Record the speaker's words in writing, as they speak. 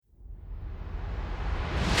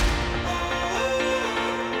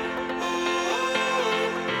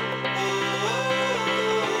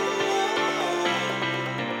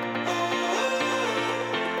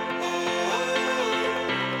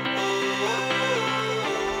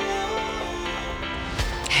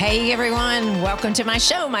Hey everyone, welcome to my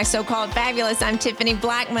show, My So-Called Fabulous. I'm Tiffany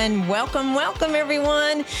Blackman. Welcome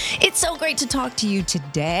everyone. It's so great to talk to you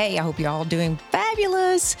today. I hope you're all doing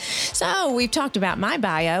fabulous. So we've talked about my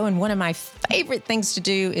bio, and one of my favorite things to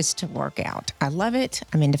do is to work out. I love it.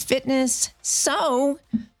 I'm into fitness. So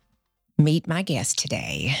meet my guest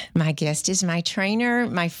today. My guest is my trainer,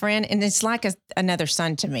 my friend, and it's like another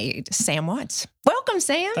son to me, Sam Watts. Welcome,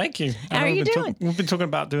 Sam. Thank you. How are you doing? We've been talking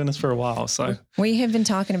about doing this for a while, so. We have been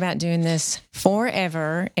talking about doing this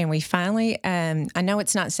forever, and we finally, I know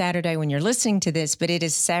it's not Saturday when you're listening to this, but it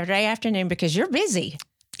is Saturday afternoon because you're busy.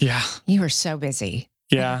 Yeah. You are so busy.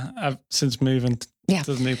 Yeah, I've since moving to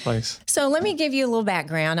the new place. So let me give you a little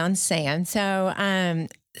background on Sam. So,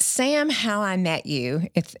 Sam, how I met you,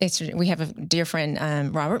 we have a dear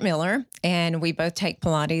friend, Robert Miller, and we both take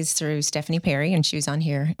Pilates through Stephanie Perry, and she was on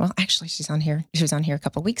here. Well, actually, she's on here. She was on here a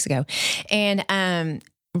couple of weeks ago. And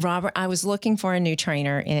Robert, I was looking for a new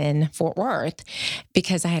trainer in Fort Worth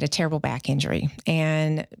because I had a terrible back injury.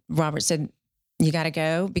 And Robert said, you got to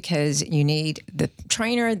go because you need the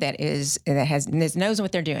trainer that knows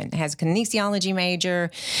what they're doing, has a kinesiology major,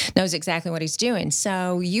 knows exactly what he's doing.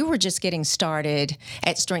 So you were just getting started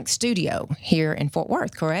at Strength Studio here in Fort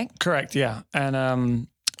Worth, correct? Correct, yeah. And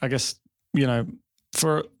I guess, it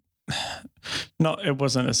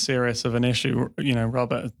wasn't as serious of an issue.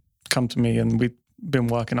 Robert had come to me and we'd been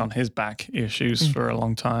working on his back issues for a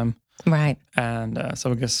long time. Right. And so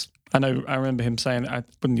I guess, I remember him saying,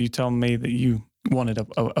 wouldn't you tell me that you wanted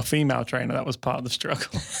a female trainer? That was part of the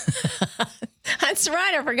struggle. That's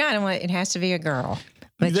right. I forgot. It has to be a girl,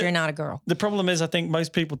 but you're not a girl. The problem is, I think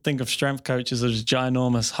most people think of strength coaches as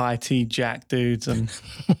ginormous, high T jack dudes, and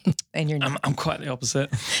and you're not. I'm quite the opposite.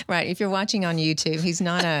 Right. If you're watching on YouTube, he's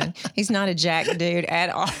not a jack dude at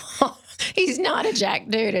all. He's not a jack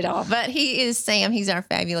dude at all, but he is Sam. He's our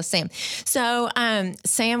fabulous Sam. So,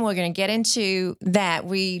 Sam, we're going to get into that,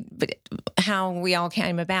 how we all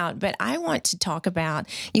came about, but I want to talk about,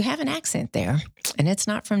 you have an accent there, and it's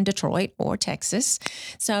not from Detroit or Texas.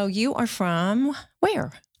 So you are from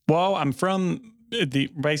where? Well, I'm from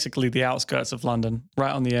basically the outskirts of London,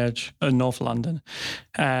 right on the edge of North London.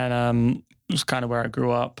 And it was kind of where I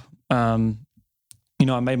grew up. I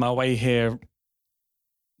made my way here.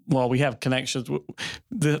 Well, we have connections with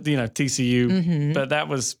TCU, but that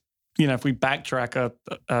was, if we backtrack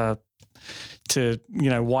to,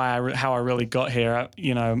 how I really got here,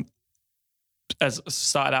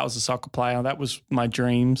 started out as a soccer player. That was my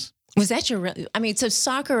dreams. Was that so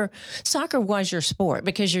soccer was your sport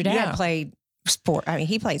because your dad played sport. I mean,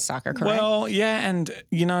 he played soccer, correct? Well, yeah. And,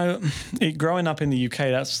 growing up in the UK,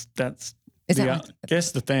 that's I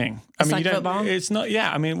guess the thing. It's like football? It's not,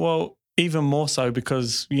 yeah. I mean, well, even more so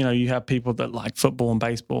because, you have people that like football and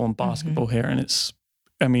baseball and basketball here, and it's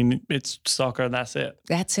soccer and that's it.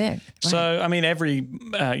 That's it. Right. So, every,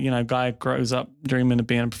 guy grows up dreaming of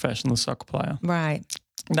being a professional soccer player. Right.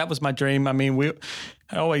 That was my dream. I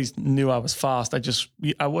always knew I was fast.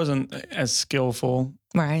 I wasn't as skillful,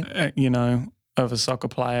 right? Of a soccer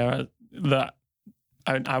player that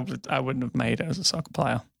I wouldn't have made it as a soccer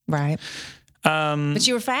player. Right. But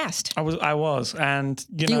you were fast. I was, and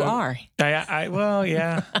you are. Well,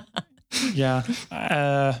 yeah,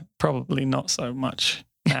 yeah. Probably not so much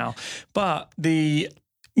now, but the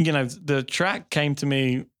track came to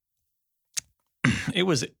me. It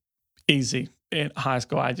was easy in high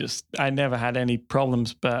school. I never had any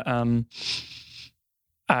problems, but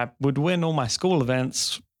I would win all my school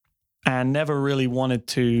events, and never really wanted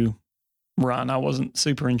to run. I wasn't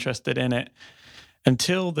super interested in it.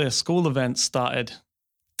 Until the school events started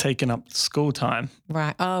taking up school time.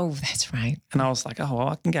 Right. Oh, that's right. And I was like, oh, well,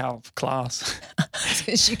 I can get out of class.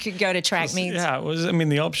 Because you could go to track meets. Yeah, it was,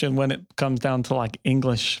 the option when it comes down to like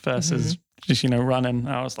English versus just, running,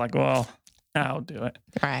 I was like, well, I'll do it.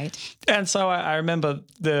 Right. And so I remember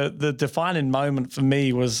the defining moment for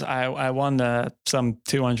me was I won some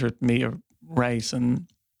 200-meter race. And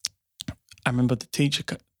I remember the teacher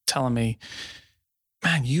telling me,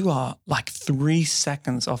 man, you are like 3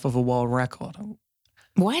 seconds off of a world record.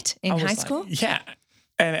 What? In high school? Yeah.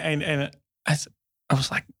 And I was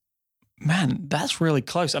like, man, that's really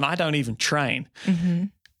close. And I don't even train. Mm-hmm.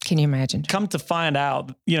 Can you imagine? Come to find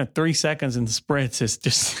out, 3 seconds in the sprints is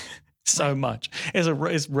just so much.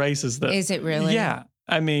 It's races that. Is it really? Yeah.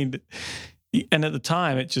 And at the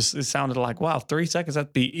time, it sounded like, wow, 3 seconds,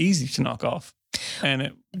 that'd be easy to knock off. And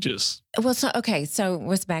it just. Well, so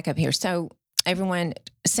let's back up here. So, everyone,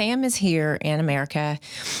 Sam is here in America,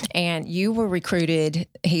 and you were recruited.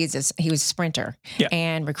 He was a sprinter,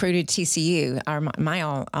 and recruited TCU, my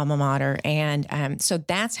alma mater, and so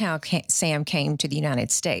that's how Sam came to the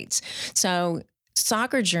United States. So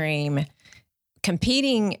soccer dream,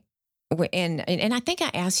 competing. And I think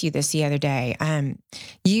I asked you this the other day.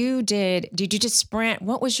 Did you just sprint?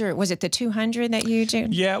 Was it the 200 that you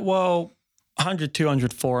did? Yeah, well, 100,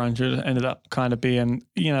 200, 400 ended up kind of being,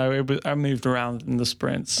 I moved around in the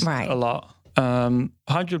sprints a lot.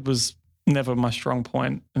 100 was never my strong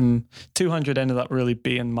point, and 200 ended up really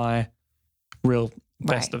being my real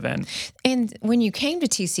best event. And when you came to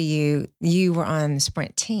TCU, you were on the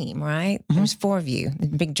sprint team, right? Mm-hmm. There was 4 of you, the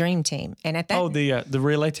big dream team. And at that, the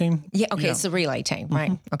relay team. Yeah, okay, yeah. It's the relay team,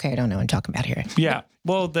 right? Mm-hmm. Okay, I don't know what I'm talking about here. Yeah,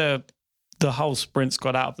 well, the whole sprint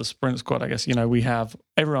squad, out of the sprint squad, I guess,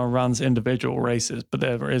 everyone runs individual races, but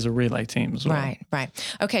there is a relay team as well.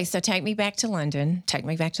 Right. Okay, so take me back to London.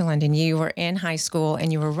 You were in high school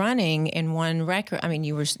and you were running in one record. I mean,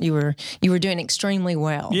 you were doing extremely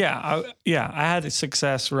well. Yeah, I had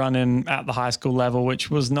success running at the high school level, which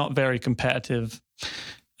was not very competitive.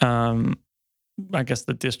 I guess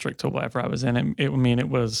the district or whatever I was in, it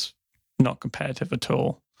was not competitive at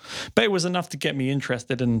all. But it was enough to get me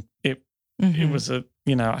interested, and it was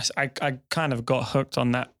I kind of got hooked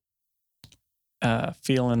on that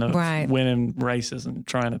feeling of winning races and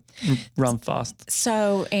trying to run fast.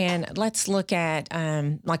 So, and let's look at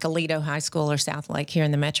like Aledo High School or South Lake here in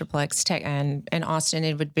the Metroplex, and Austin.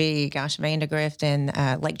 It would be Vandegrift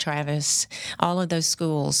and Lake Travis. All of those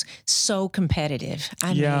schools, so competitive.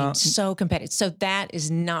 I mean, so competitive. So that is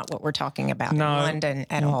not what we're talking about in London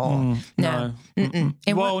at all. No.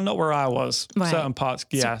 Well, not where I was. Right. Certain parts,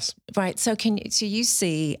 yes. Right. So you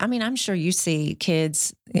see? I mean, I'm sure you see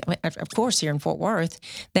kids, of course, here in Fort Worth,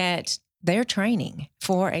 that they're training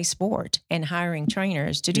for a sport and hiring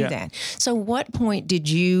trainers to do that. So what point did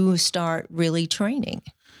you start really training?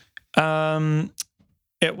 I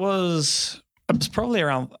was probably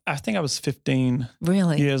around, I think I was 15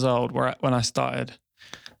 years old when I started.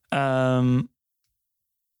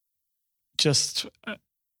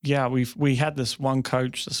 We had this one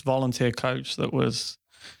coach, this volunteer coach that was,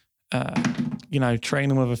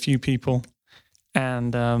 training with a few people,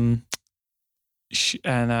 and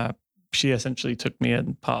she essentially took me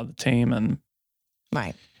in part of the team, and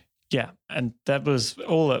and that was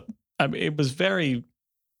all it. I mean, it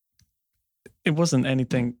wasn't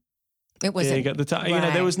anything. It wasn't big at the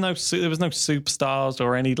time. There was no superstars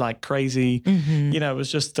or any like crazy. It was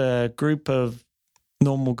just a group of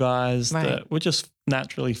normal guys that were just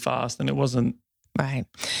naturally fast, and it wasn't. Right.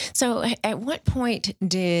 So at what point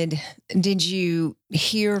did you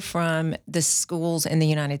hear from the schools in the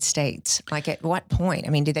United States? Like at what point? I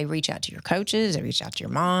mean, did they reach out to your coaches? Did they reach out to your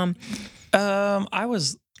mom? I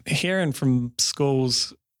was hearing from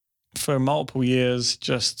schools for multiple years,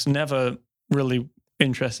 just never really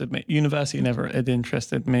interested me. University never had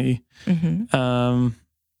interested me.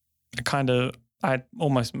 I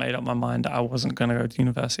almost made up my mind that I wasn't going to go to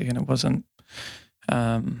university, and it wasn't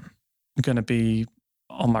going to be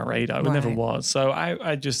on my radar. It never was. So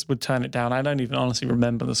I just would turn it down. I don't even honestly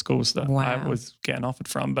remember the schools that I was getting offered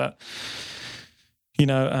from, but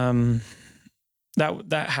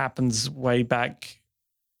that happens way back,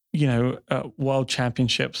 world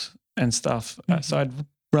championships and stuff. So I'd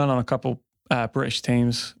run on a couple British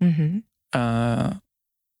teams. I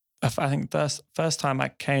think first time I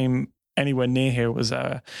came anywhere near here was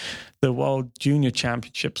the World Junior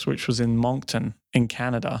Championships, which was in Moncton in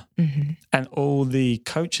Canada, and all the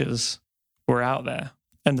coaches were out there.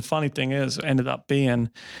 And the funny thing is, it ended up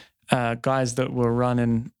being guys that were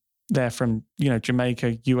running there from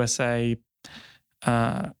Jamaica, USA,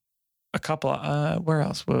 a couple. Where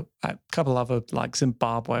else were a couple other, like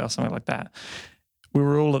Zimbabwe or something like that. We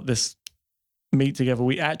were all at this meet together.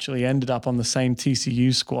 We actually ended up on the same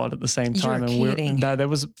TCU squad at the same time. You're kidding. There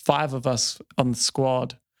was 5 of us on the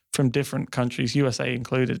squad from different countries, USA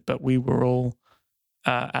included, but we were all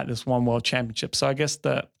at this one world championship. So I guess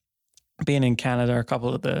that being in Canada, a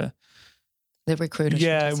couple of the recruiters.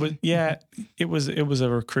 It was a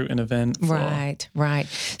recruiting event. Right.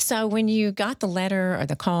 So when you got the letter or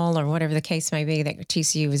the call or whatever the case may be that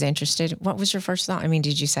TCU was interested, what was your first thought? I mean,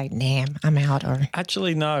 did you say, "Nah, I'm out"? Or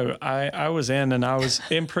actually, no. I was in, and I was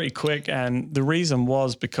in pretty quick. And the reason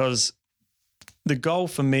was because the goal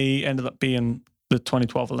for me ended up being the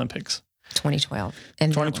 2012 Olympics. 2012.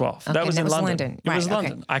 And 2012. That was in London. It was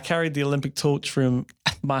London. I carried the Olympic torch from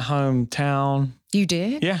my hometown. You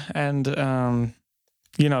did? Yeah. And,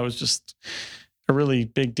 it was just a really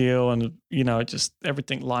big deal. And, it just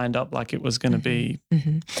everything lined up like it was going to be.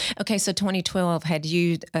 Okay. So 2012, had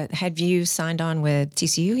you signed on with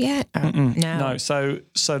TCU yet? No. So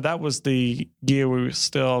that was the year we were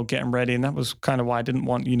still getting ready. And that was kind of why I didn't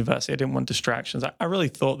want university. I didn't want distractions. I really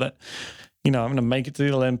thought that, I'm going to make it to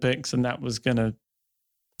the Olympics, and that was going to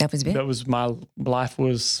That was it. That was my life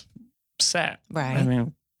was set. Right. I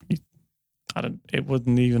mean, it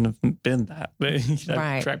wouldn't even have been that.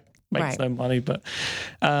 Right. Track makes Right. no money, but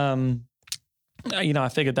I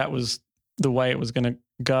figured that was the way it was going to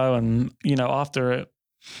go. And, after it,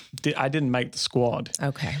 I didn't make the squad.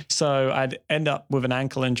 Okay. So I'd end up with an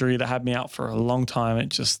ankle injury that had me out for a long time. It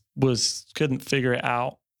just couldn't figure it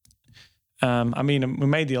out. We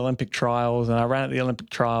made the Olympic trials and I ran at the Olympic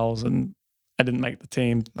trials and I didn't make the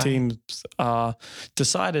team. Right. Teams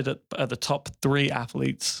decided at the top 3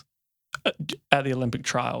 athletes at the Olympic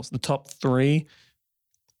trials. The top 3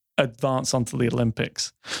 advance onto the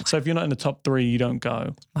Olympics. So if you're not in the top 3, you don't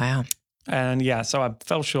go. Wow. And so I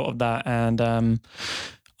fell short of that. And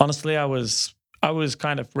honestly, I was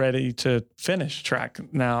kind of ready to finish track.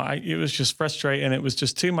 Now it was just frustrating. It was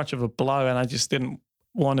just too much of a blow, and I just didn't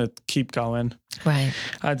want to keep going. Right.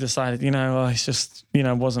 I decided, it's just,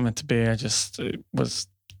 wasn't meant to be. It was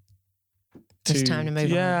It's time to move on.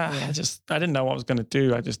 Yeah. Yeah. I didn't know what I was going to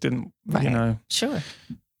do. I just didn't, Right. Sure.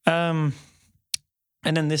 And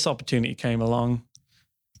then this opportunity came along,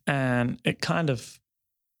 and it kind of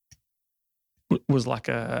was like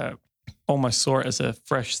almost saw it as a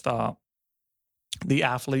fresh start. The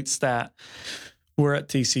athletes that were at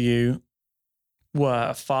TCU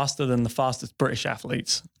were faster than the fastest British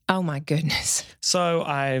athletes. Oh my goodness. So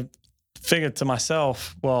I figured to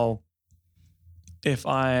myself, well, if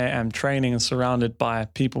I am training and surrounded by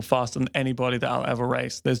people faster than anybody that I'll ever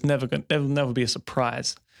race, there'll never be a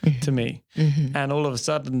surprise to me. Mm-hmm. And all of a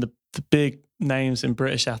sudden, the big names in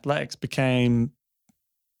British athletics became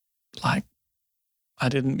like, I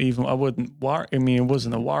wouldn't worry. I mean, it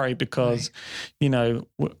wasn't a worry because,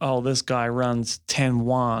 this guy runs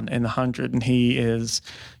 10:1 in the 100 and he is,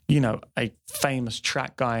 a famous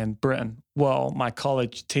track guy in Britain. Well, my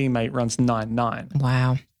college teammate runs 9:9.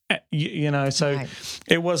 Wow. So Right.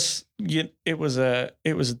 it was a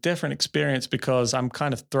different experience because I'm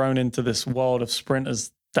kind of thrown into this world of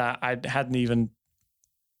sprinters that I hadn't even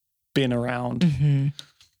been around. Mm-hmm.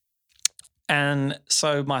 And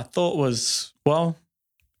so my thought was, well,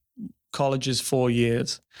 college is 4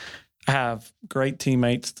 years. I have great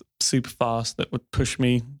teammates, super fast, that would push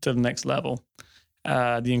me to the next level.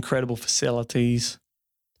 The incredible facilities.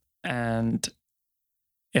 And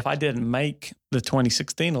if I didn't make the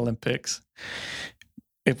 2016 Olympics,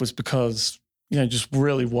 it was because, just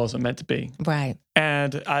really wasn't meant to be. Right.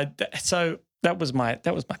 And so that was my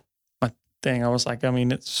thing. I was like,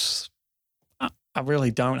 I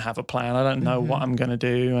really don't have a plan. I don't know what I'm going to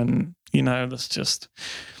do. And,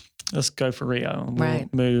 let's go for Rio and we'll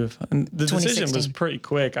move. And the decision was pretty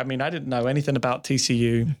quick. I didn't know anything about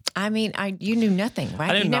TCU. You knew nothing, right?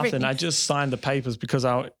 I didn't know nothing. I just signed the papers because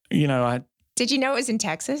Did you know it was in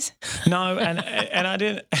Texas? No, and I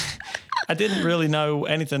didn't really know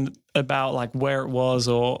anything about like where it was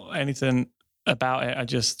or anything about it. I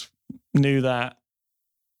just knew that,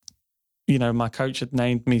 my coach had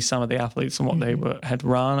named me some of the athletes and what they had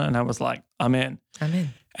run, and I was like, I'm in.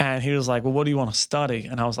 And he was like, well, what do you want to study?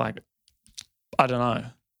 And I was like, I don't know.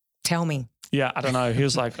 Tell me. Yeah, I don't know. He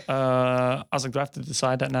was like, I was like, do I have to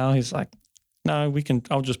decide that now? He's like, no,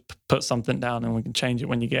 I'll just put something down and we can change it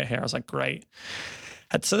when you get here. I was like, great.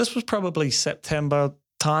 And so this was probably September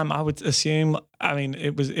time, I would assume.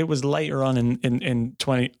 It was later on in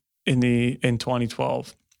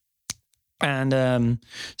 2012. And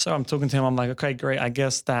so I'm talking to him. I'm like, okay, great. I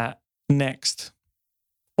guess that next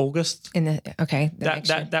August.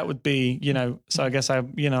 That would be, so I guess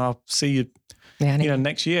I'll see you,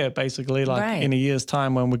 next year, basically, like in a year's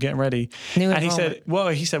time when we're getting ready. And he said,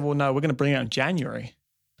 well, no, we're going to bring it out in January.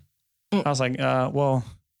 I was like, well,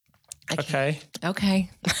 okay. Okay.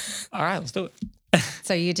 All right, let's do it.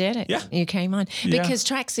 So you did it. Yeah. You came on because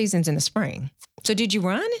track season's in the spring. So did you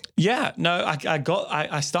run? Yeah, no,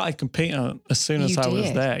 I started competing as soon as I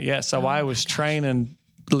was there. Yeah. So I was training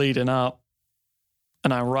leading up.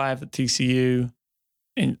 And I arrived at TCU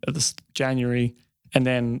in this January, and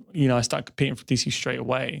then I started competing for TCU straight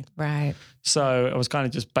away. Right. So it was kind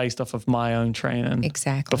of just based off of my own training.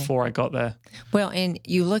 Exactly. Before I got there. Well, and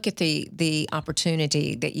you look at the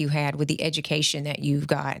opportunity that you had with the education that you've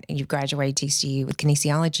got, and you've graduated TCU with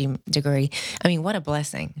kinesiology degree. What a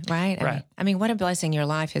blessing, right? Right. What a blessing. Your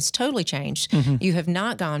life has totally changed. Mm-hmm. You have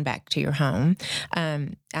not gone back to your home.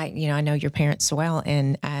 I know your parents well,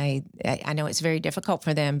 and I know it's very difficult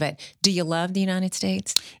for them, but do you love the United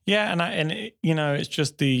States? Yeah. It's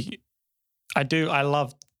just I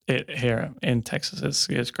love it here in Texas.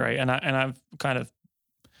 It's great. And I've kind of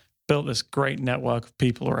built this great network of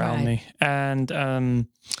people around me. And,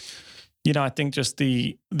 I think just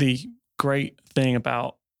the great thing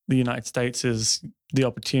about the United States is the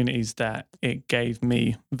opportunities that it gave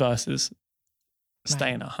me versus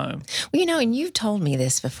staying at home. Well, and you've told me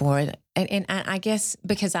this before, and I guess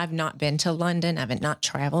because I've not been to London, I've not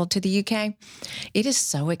traveled to the UK, it is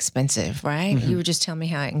so expensive, right? You were just telling me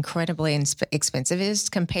how incredibly expensive it is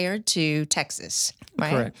compared to Texas,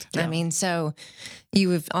 right? Correct. Yeah. I mean, so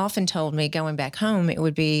you have often told me going back home, it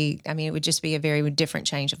would just be a very different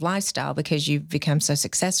change of lifestyle because you've become so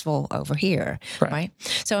successful over here, right?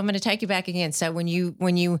 So I'm going to take you back again. So when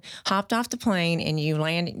you hopped off the plane and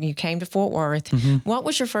you came to Fort Worth, what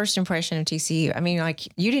was your first impression of TCU? I mean, like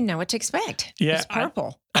you didn't know what to expect. Yeah, it's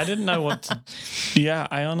purple. I didn't know what to. Yeah,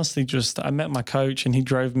 I honestly I met my coach and he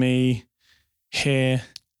drove me here,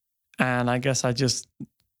 and I guess I just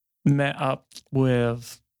met up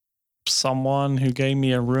with someone who gave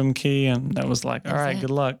me a room key, and that was like, all right, good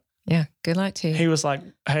luck. Yeah, good luck to you. He was like,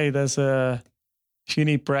 hey, if you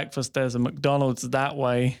need breakfast, there's a McDonald's that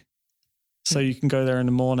way, so you can go there in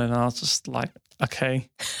the morning. And I was just like, okay.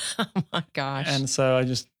 Oh my gosh. And so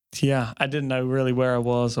I didn't know really where I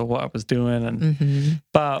was or what I was doing. And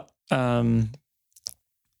but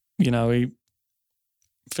we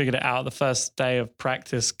figured it out. The first day of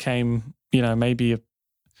practice came, maybe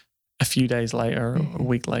a few days later, a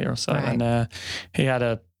week later or so. Right. And he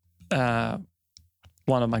had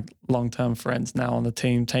one of my long-term friends now on the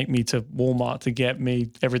team take me to Walmart to get me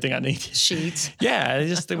everything I needed. Sheets. Yeah,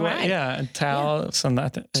 just and towels and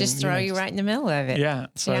that. Just throw you right in the middle of it. Yeah.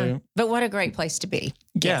 So, but what a great place to be.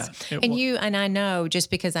 Yeah. Yes. And I know, just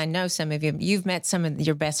because I know some of you, you've met some of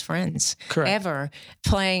your best friends ever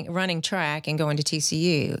running track and going to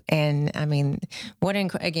TCU. And I mean,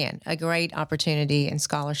 again, a great opportunity and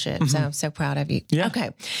scholarship. So I'm so proud of you. Yeah. Okay.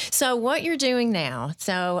 So what you're doing now,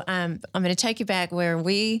 so I'm going to take you back where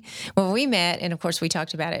we met. And of course we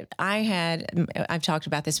talked about it. I've talked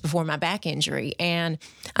about this before, my back injury, and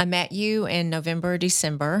I met you in November,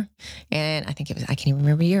 December. And I think I can't even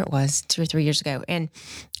remember what year it was, 2 or 3 years ago. And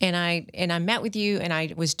I met with you, and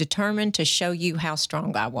I was determined to show you how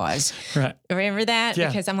strong I was. Right. Remember that? Yeah.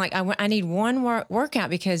 Because I'm like, I need one workout,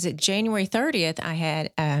 because at January 30th, I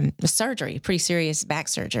had a surgery, pretty serious back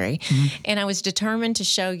surgery. And I was determined to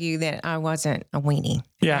show you that I wasn't a weenie.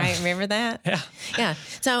 Yeah. Right? Remember that? Yeah. Yeah.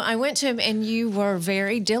 So I went to him, and you were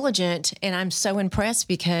very diligent, and I'm so impressed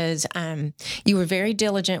because you were very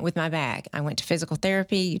diligent with my back. I went to physical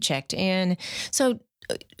therapy. You checked in. So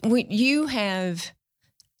you have...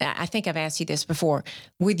 I think I've asked you this before.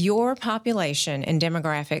 With your population and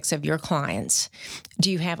demographics of your clients,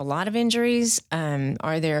 do you have a lot of injuries?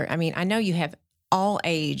 I know you have all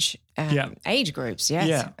age groups, yes?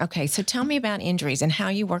 Yeah. Okay, so tell me about injuries and how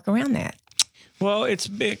you work around that. Well, it's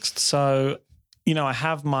mixed. So, I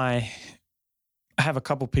have a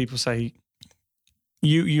couple people say,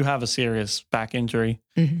 you have a serious back injury.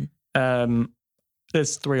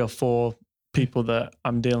 There's 3 or 4 people that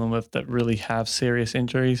I'm dealing with that really have serious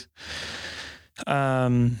injuries.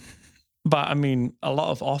 But I mean, a lot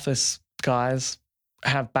of office guys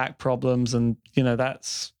have back problems, and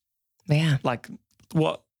that's like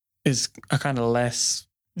what is a kind of less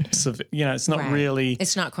severe. It's not really.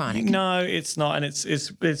 It's not chronic. No, it's not, and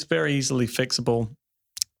it's very easily fixable.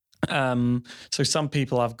 So some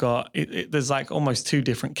people I've got, there's like almost 2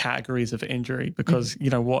 different categories of injury, because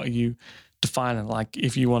what are you defining? Like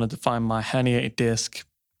if you want to define my herniated disc,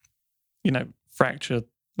 fracture,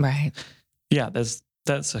 right? Yeah,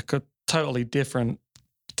 that's a totally different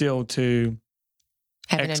deal to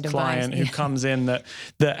ex-client who comes in that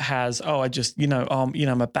has I just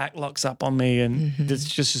my back locks up on me, and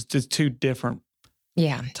there's 2 different,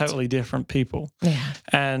 totally different people. Yeah,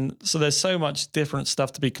 and so there's so much different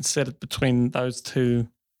stuff to be considered between those 2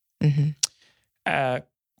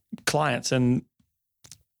 clients. And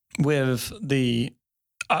with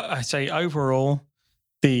I say overall,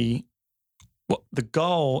 the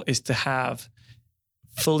goal is to have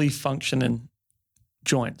fully functioning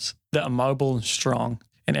joints that are mobile and strong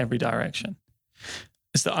in every direction.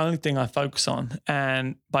 It's the only thing I focus on.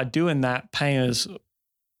 And by doing that, pain is,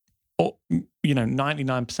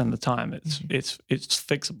 99% of the time it's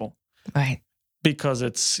fixable. Right. Because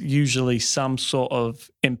it's usually some sort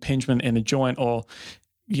of impingement in a joint, or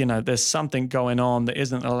there's something going on that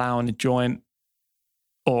isn't allowing the joint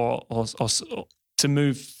or to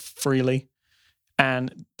move freely.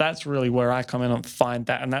 And that's really where I come in and find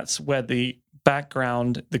that. And that's where the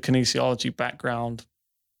kinesiology background,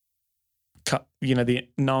 the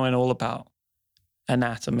knowing all about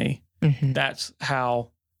anatomy, that's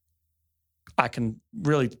how I can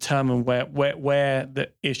really determine where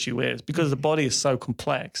the issue is, because the body is so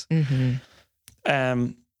complex.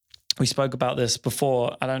 we spoke about this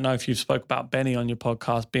before. I don't know if you've spoke about Benny on your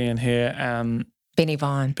podcast being here. Benny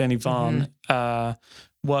Vaughn. Benny Vaughn.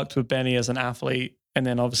 Worked with Benny as an athlete, and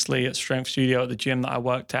then obviously at Strength Studio at the gym that I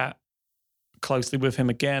worked at closely with him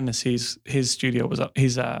again, as his studio was up,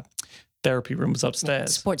 his therapy room was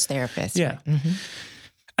upstairs. Sports therapist. Yeah. Mm-hmm.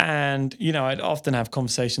 And, I'd often have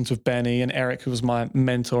conversations with Benny and Eric, who was my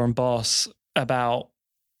mentor and boss, about,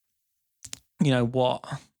 what,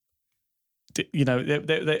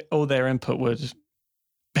 they, all their input would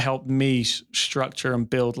help me structure and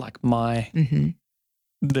build like my,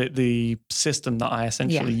 the system that I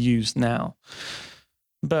essentially use now.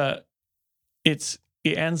 But it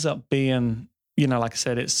ends up being, like I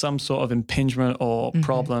said, it's some sort of impingement or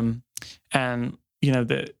problem. And,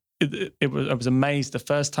 I was amazed the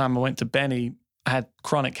first time I went to Benny, I had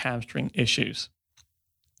chronic hamstring issues.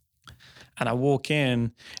 And I walk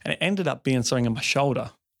in and it ended up being something in my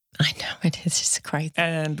shoulder. I know, it is just crazy.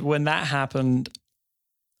 And when that happened,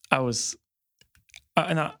 I was,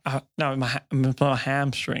 my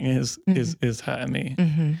hamstring is hurting me.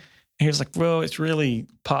 And he was like, well, it's really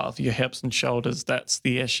part of your hips and shoulders. That's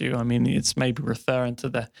the issue. I mean, it's maybe referring to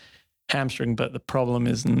the hamstring, but the problem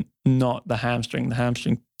is not the hamstring. The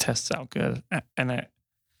hamstring tests out good. And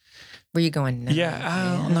were you going, no? Yeah,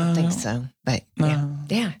 I don't think so. But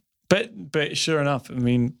yeah. But sure enough, I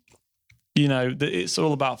mean, it's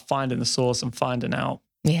all about finding the source and finding out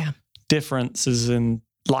differences in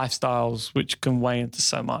lifestyles, which can weigh into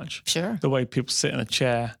so much. Sure. The way people sit in a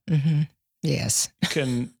chair. Yes.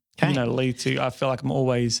 Can, lead to, I feel like I'm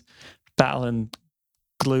always battling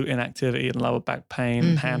glute inactivity and lower back pain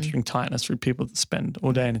and hamstring tightness through people that spend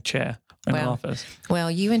all day in a chair in an office. Well,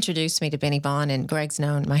 you introduced me to Benny Vaughn, and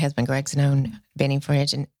my husband Greg's known Benny for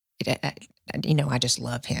age, and I just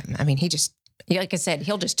love him. I mean, he just, like I said,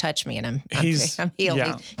 he'll just touch me and I'm healed.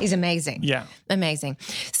 Yeah. He's amazing. Yeah. Amazing.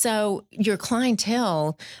 So your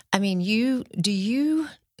clientele, I mean,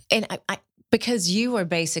 because you are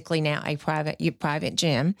basically now a private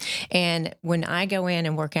gym, and when I go in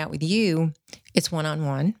and work out with you, it's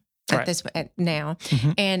one-on-one now.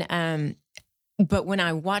 And but when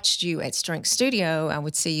I watched you at Strength Studio, I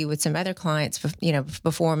would see you with some other clients,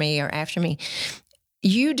 before me or after me.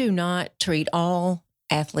 You do not treat all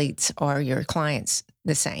athletes or your clients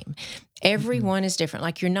the same. Everyone is different.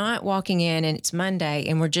 Like, you're not walking in and it's Monday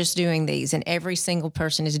and we're just doing these and every single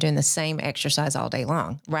person is doing the same exercise all day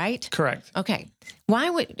long, right? Correct. Okay.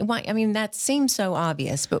 Why? I mean, that seems so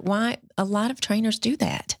obvious, but why a lot of trainers do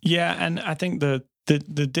that? Yeah. And I think the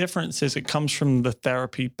difference is it comes from the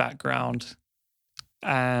therapy background.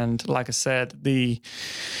 And like I said, the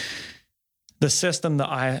system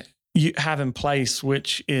that you have in place,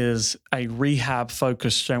 which is a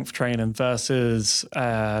rehab-focused strength training versus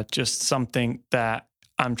just something that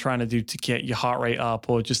I'm trying to do to get your heart rate up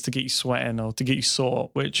or just to get you sweating or to get you sore,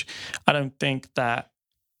 which I don't think that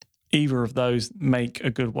either of those make a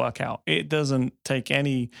good workout. It doesn't take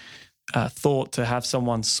any thought to have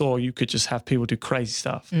someone sore. You could just have people do crazy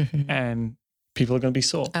stuff and people are going to be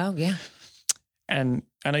sore. Oh, yeah. And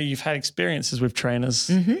I know you've had experiences with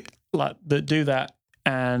trainers like that do that,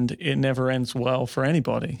 and it never ends well for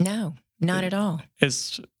anybody. No, not at all.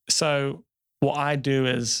 So what I do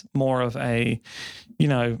is more of a,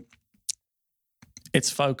 it's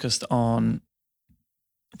focused on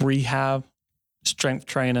rehab, strength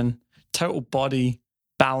training, total body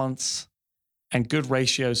balance, and good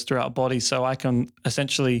ratios throughout body. So I can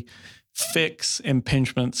essentially fix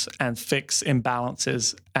impingements and fix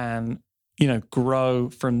imbalances and, grow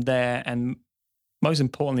from there. And most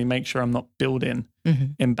importantly, make sure I'm not building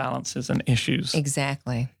imbalances and issues.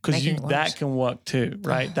 Exactly. Because that can work too,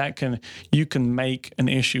 right? You can make an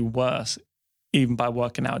issue worse even by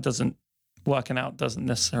working out. Working out isn't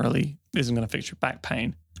going to fix your back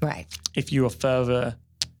pain. Right. If you are further,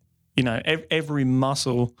 every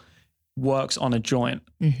muscle works on a joint.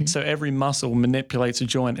 So every muscle manipulates a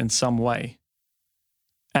joint in some way.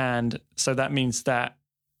 And so that means that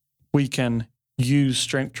we can use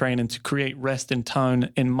strength training to create rest and tone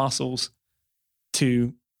in muscles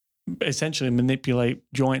to essentially manipulate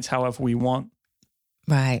joints however we want.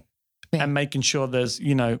 Right. Yeah. And making sure there's,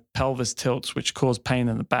 pelvis tilts which cause pain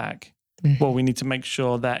in the back. Well, we need to make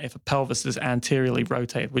sure that if a pelvis is anteriorly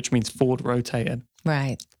rotated, which means forward rotated.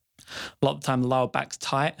 Right. A lot of the time the lower back's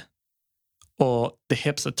tight or the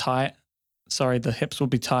hips are tight. The hips will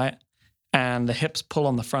be tight and the hips pull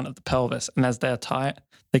on the front of the pelvis. And as they're tight,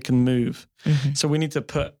 they can move. So we need to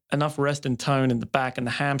put enough rest and tone in the back and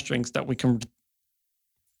the hamstrings that we can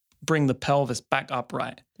bring the pelvis back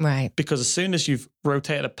upright. Right. Because as soon as you've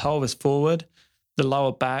rotated a pelvis forward, the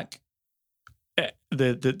lower back,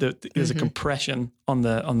 there's a compression on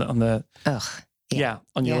the Ugh.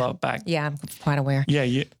 on your Yeah. lower back. Yeah, I'm quite aware. Yeah,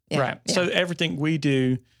 Yeah, right. yeah. So everything we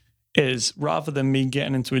do is, rather than me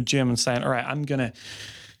getting into a gym and saying, all right, I'm going to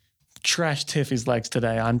trash Tiffy's legs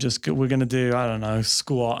today. We're going to do, I don't know,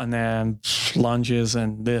 squat and then lunges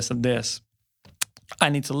and this and this. I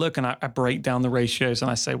need to look and I break down the ratios and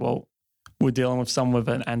I say, well, we're dealing with someone with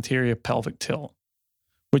an anterior pelvic tilt,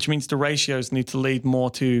 which means the ratios need to lead more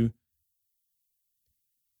to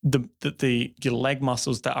your leg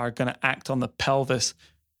muscles that are going to act on the pelvis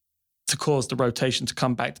to cause the rotation to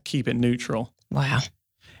come back to keep it neutral. Wow.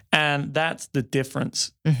 And that's the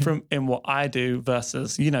difference from in what I do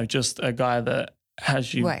versus, just a guy that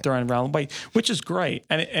has you throwing around weight, which is great.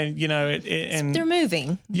 And They're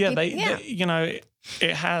moving. Yeah,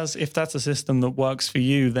 it has, if that's a system that works for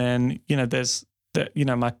you, then, there's that,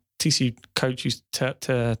 my TCU coach used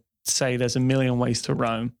to say there's a million ways to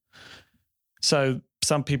roam. So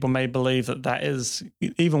some people may believe that is,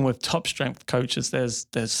 even with top strength coaches,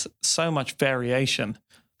 there's so much variation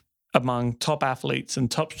among top athletes and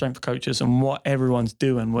top strength coaches and what everyone's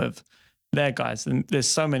doing with their guys. And there's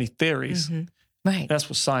so many theories. Mm-hmm. Right. That's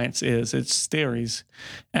what science is. It's theories.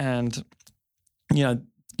 And,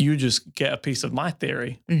 you just get a piece of my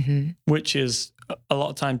theory, which is a lot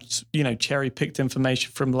of times, cherry picked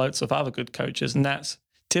information from loads of other good coaches. And that's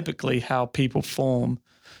typically how people form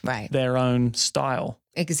their own style.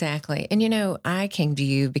 Exactly. And, I came to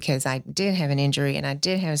you because I did have an injury and I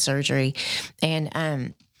did have surgery.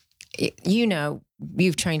 And,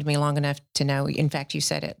 you've trained me long enough to know. In fact, you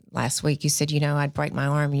said it last week. You said, I'd break my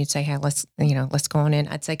arm and you'd say, hey, let's go on in.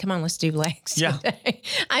 I'd say, come on, let's do legs. Yeah. Today.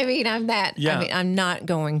 I mean, I'm that. Yeah. I mean, I'm not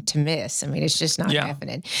going to miss. I mean, it's just not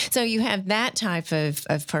happening. So you have that type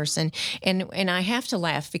of person. And I have to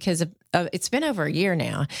laugh because it's been over a year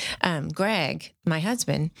now. Greg, my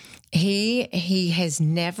husband, he has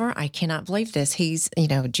never, I cannot believe this. He's,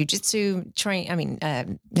 jujitsu trained. I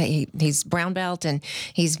mean, he's brown belt and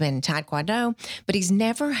he's been Taekwondo, but he's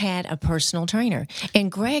never had a personal trainer.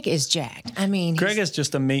 And Greg is jacked. I mean, Greg is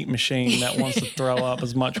just a meat machine that wants to throw up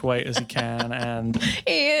as much weight as he can. And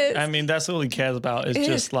he is. I mean, that's all he cares about is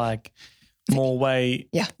just like more weight.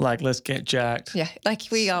 Yeah. Like, let's get jacked. Yeah. Like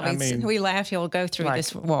we always, we laugh, he'll go through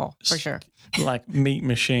this wall for sure. Like meat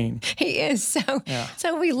machine. He is.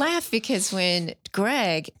 So we laugh because when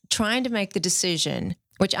Greg trying to make the decision,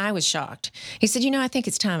 which I was shocked, he said, I think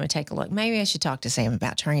it's time to take a look. Maybe I should talk to Sam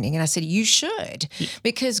about training. And I said, you should,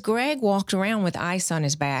 because Greg walked around with ice on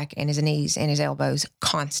his back and his knees and his elbows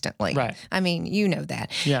constantly. Right. I mean, you know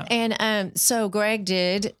that. Yeah. And so Greg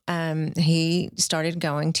did, he started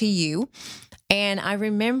going to you. And I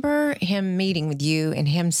remember him meeting with you and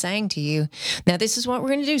him saying to you, now this is what we're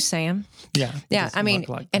going to do, Sam. Yeah. Yeah. I mean,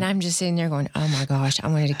 and I'm just sitting there going, oh my gosh, I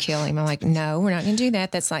wanted to kill him. I'm like, no, we're not going to do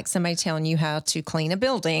that. That's like somebody telling you how to clean a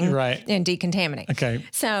building and decontaminate. Okay.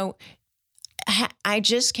 So I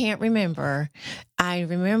just can't remember. I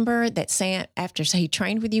remember that Sam, he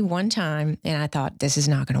trained with you one time and I thought, this is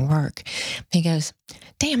not going to work. He goes,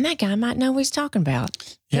 damn, that guy might know what he's talking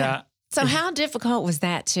about. Yeah. So how difficult was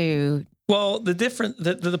that to... Well,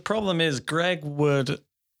 the problem is Greg would,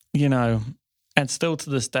 and still to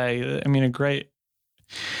this day, I mean, a great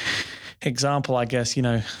example, I guess,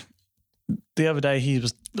 the other day he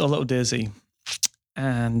was a little dizzy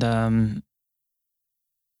and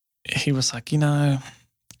he was like, I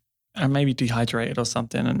may be dehydrated or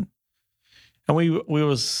something. And we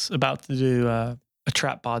was about to do a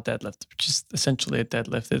trap bar deadlift, which is essentially a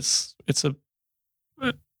deadlift. It's a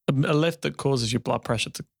lift that causes your blood pressure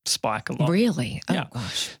to spike a lot. Really? Oh, yeah.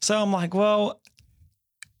 Gosh. So I'm like, well,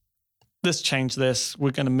 let's change this.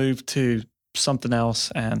 We're going to move to something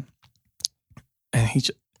else. And he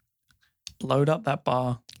just load up that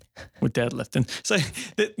bar with deadlifting. So,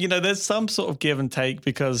 there's some sort of give and take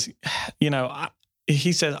because,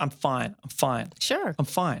 he says, I'm fine. Sure. I'm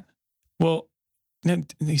fine. Well, I'm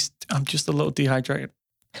just a little dehydrated.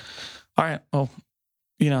 All right. Well,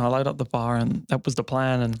 I load up the bar and that was the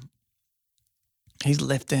plan. And he's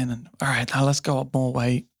lifting and all right, now let's go up more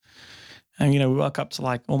weight. And, we work up to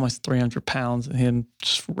like almost 300 pounds and him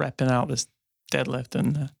just repping out this deadlift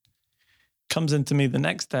and comes into me the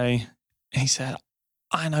next day. And he said,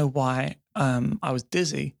 I know why I was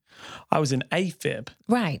dizzy. I was in AFib.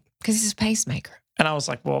 Right. Because he's a pacemaker. And I was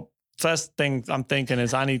like, well, first thing I'm thinking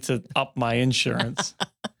is I need to up my insurance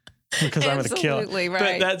because I'm going to kill it. Right.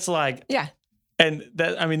 But that's like, yeah. And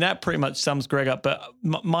that pretty much sums Greg up. But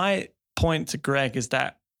my point to Greg is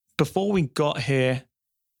that before we got here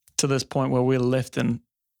to this point where we're lifting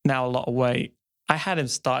now a lot of weight, I had him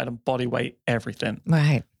started on body weight everything.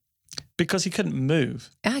 Right. Because he couldn't move.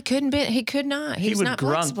 I couldn't bend. He could not. He was would not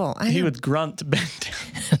grunt. flexible. He would grunt to bend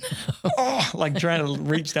down. Like trying to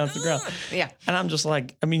reach down to the ground. Yeah. And I'm just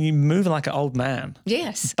like, I mean, you're moving like an old man.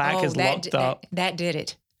 Yes. Back is locked up. That did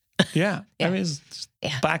it. Yeah. Yeah. I mean, his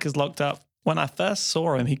back is locked up. When I first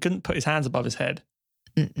saw him, he couldn't put his hands above his head.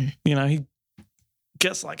 Mm-mm. You know, he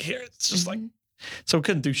gets like here. It's just like, so he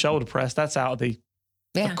couldn't do shoulder press. That's out of the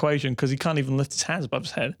equation because he can't even lift his hands above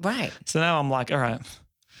his head. Right. So now I'm like, all right,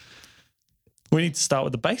 we need to start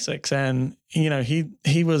with the basics. And, you know,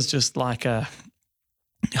 he was just like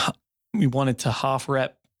we wanted to half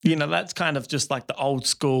rep. You know, that's kind of just like the old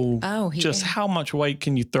school. Oh, just how much weight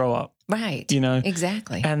can you throw up? Right. You know?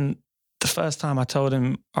 Exactly. And the first time I told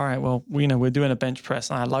him, all right, well, we're doing a bench press,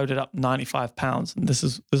 and I loaded up 95 pounds, and this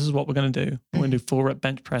is what we're going to do. We're going to do full rep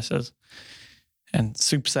bench presses and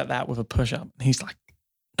superset that with a push up. And he's like,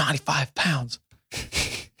 95 pounds.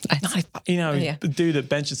 95, you know, the dude that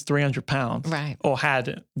benches 300 pounds. Right. Or had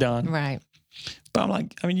it done. Right. But I'm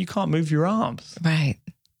like, I mean, you can't move your arms. Right.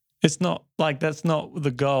 It's not like that's not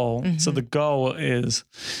the goal. Mm-hmm. So the goal is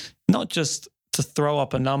not just to throw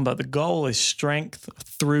up a number. The goal is strength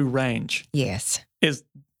through range. Yes. Is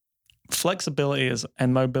flexibility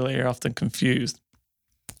and mobility are often confused.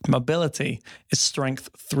 Mobility is strength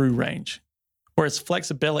through range, whereas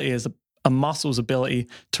flexibility is a muscle's ability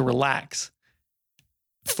to relax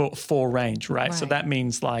for range, right? So that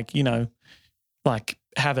means like, you know, like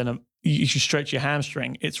you stretch your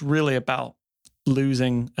hamstring. It's really about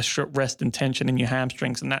losing a rest and tension in your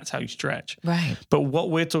hamstrings, and that's how you stretch. Right. But what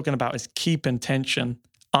we're talking about is keeping tension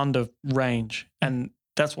under range, and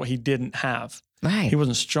that's what he didn't have. Right. He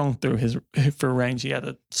wasn't strong for range. He had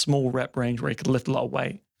a small rep range where he could lift a lot of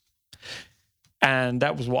weight. And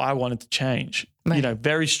that was what I wanted to change. Right. You know,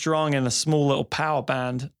 very strong in a small little power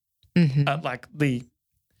band at like the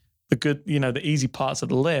good, you know, the easy parts of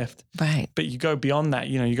the lift. Right. But you go beyond that,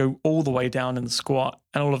 you know, you go all the way down in the squat,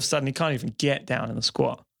 and all of a sudden he can't even get down in the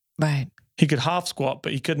squat. Right. He could half squat,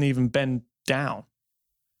 but he couldn't even bend down.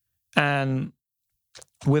 And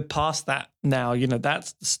we're past that now. You know,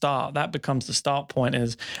 that's the start. That becomes the start point.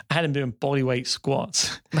 Is I had him doing body weight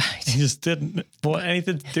squats. Right. He just didn't want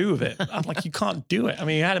anything to do with it. I'm like, you can't do it. I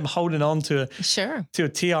mean, you had him holding on to a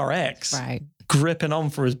TRX. Right. Gripping on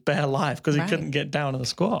for his bare life because he couldn't get down in the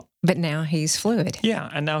squat. But now he's fluid. Yeah.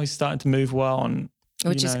 And now he's starting to move well. And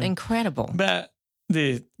which is incredible. But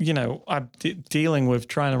I'm dealing with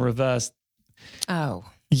trying to reverse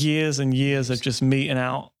years and years of just meeting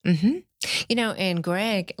out. Mm-hmm. You know, and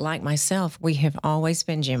Greg, like myself, we have always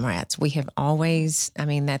been gym rats. We have always, I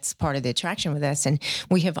mean, that's part of the attraction with us. And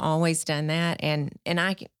we have always done that. And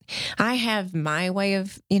I have my way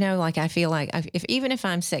of, you know, like I feel like even if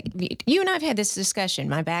I'm sick, you and I have had this discussion,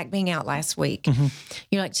 my back being out last week. Mm-hmm.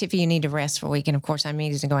 You're like, Tiffy, you need to rest for a week. And of course I'm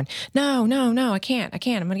immediately going, no, I can't. I'm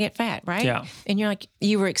going to get fat. Right. Yeah. And you're like,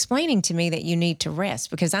 you were explaining to me that you need to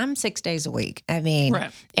rest because I'm 6 days a week. I mean,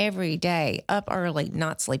 every day, up early,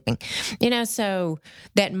 not sleeping, you know, so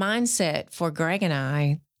that mindset for Greg and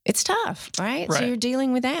I, it's tough, right? So you're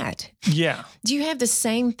dealing with that. Yeah. Do you have the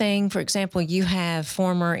same thing? For example, you have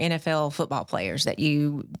former NFL football players that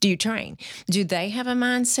you train. Do they have a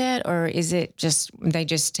mindset, or is it they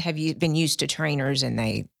have you been used to trainers and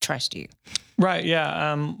they trust you? Right.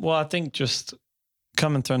 Yeah. Well, I think just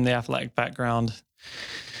coming from the athletic background,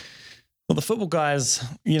 well, the football guys,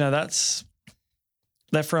 you know,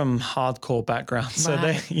 they're from hardcore backgrounds, so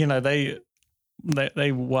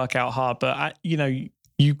they work out hard. But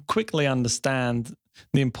you quickly understand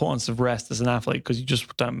the importance of rest as an athlete because you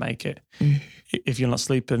just don't make it if you're not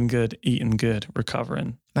sleeping good, eating good,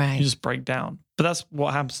 recovering. Right. You just break down. But that's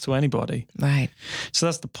what happens to anybody. Right. So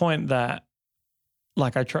that's the point that,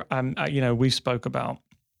 like we spoke about.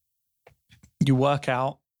 You work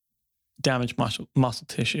out, damage muscle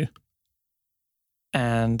tissue,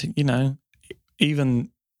 and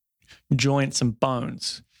even joints and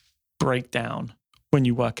bones break down when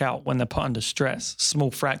you work out, when they're put under stress,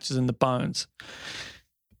 small fractures in the bones.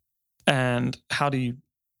 And how do you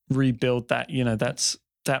rebuild that? You know, that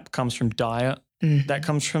comes from diet. Mm-hmm. That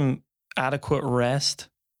comes from adequate rest.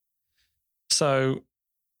 So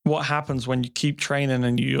what happens when you keep training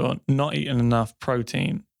and you're not eating enough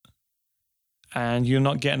protein and you're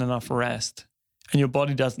not getting enough rest and your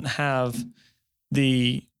body doesn't have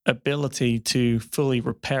the ability to fully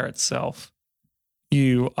repair itself?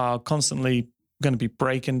 You are constantly going to be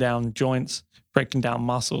breaking down joints, breaking down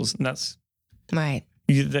muscles, and that's right.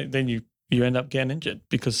 Then you end up getting injured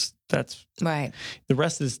because that's right. The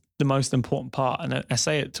rest is the most important part, and I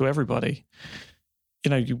say it to everybody.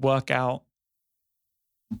 You work out.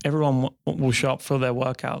 Everyone will show up for their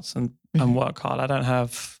workouts and work hard. I don't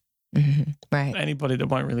have Right. Anybody that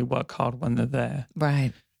won't really work hard when they're there.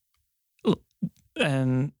 Right.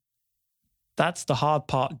 And that's the hard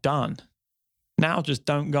part done. Now just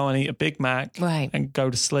don't go and eat a Big Mac Right. and go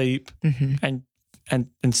to sleep and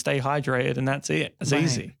stay hydrated, and that's it. It's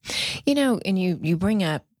easy. You know, and you bring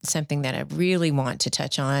up something that I really want to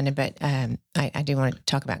touch on, but I do want to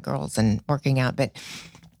talk about girls and working out, but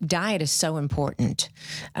diet is so important.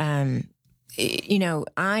 You know,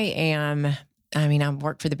 I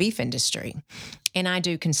work for the beef industry, and I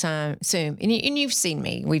do consume, and you've seen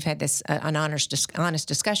me. We've had this an honest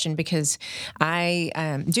discussion because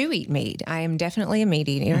I do eat meat. I am definitely a meat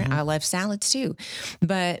eater. I love salads too,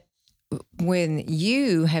 but when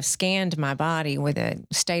you have scanned my body with a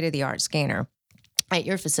state-of-the-art scanner at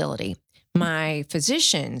your facility, my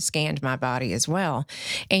physician scanned my body as well,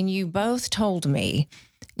 and you both told me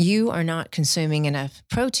you are not consuming enough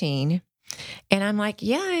protein. And I'm like,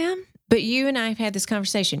 yeah, I am. But you and I have had this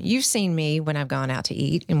conversation. You've seen me when I've gone out to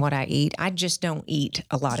eat and what I eat. I just don't eat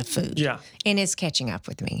a lot of food. Yeah. And it's catching up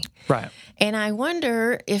with me. Right. And I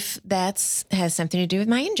wonder if has something to do with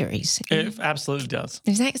my injuries. It absolutely does.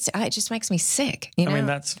 It just makes me sick. You know? I mean,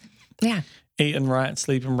 that's eating right,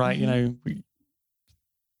 sleeping right. You know,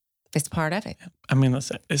 it's part of it. I mean,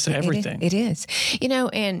 it's everything. It is. You know,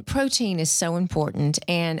 and protein is so important.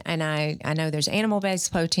 And I know there's animal-based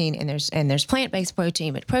protein and there's plant-based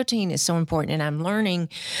protein, but protein is so important. And I'm learning.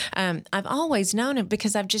 I've always known it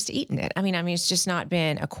because I've just eaten it. I mean, it's just not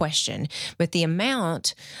been a question. But the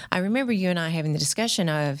amount, I remember you and I having the discussion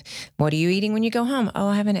of, what are you eating when you go home? Oh,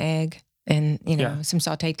 I have an egg. And, some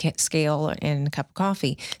sauteed scale and a cup of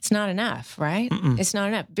coffee. It's not enough, right? It's not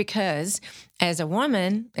enough because as a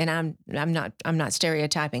woman, and I'm not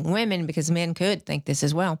stereotyping women because men could think this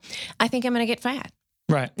as well. I think I'm going to get fat.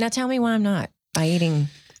 Right. Now tell me why I'm not by eating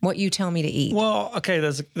what you tell me to eat. Well, okay,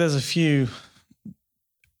 there's a few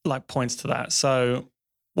points to that. So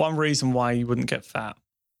one reason why you wouldn't get fat.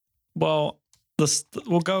 Well,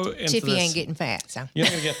 we'll go into Chippy ain't getting fat, so. You're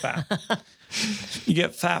not going to get fat. You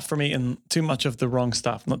get fat from eating too much of the wrong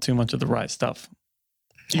stuff, not too much of the right stuff.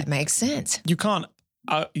 That makes sense. You can't,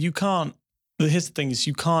 here's the thing is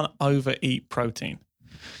you can't overeat protein.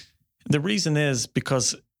 The reason is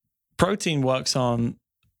because protein works on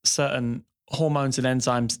certain hormones and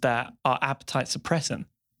enzymes that are appetite suppressant.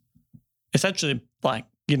 Essentially,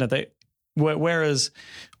 whereas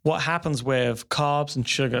what happens with carbs and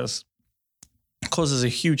sugars causes a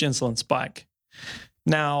huge insulin spike.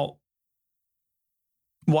 Now,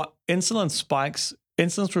 what insulin's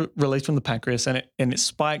released from the pancreas and it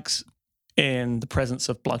spikes in the presence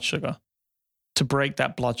of blood sugar to break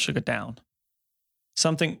that blood sugar down.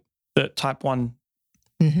 Something that type 1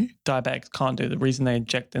 diabetics can't do. The reason they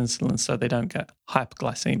inject insulin so they don't get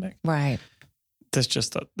hyperglycemic. Right.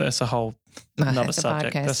 There's a whole another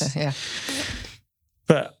subject.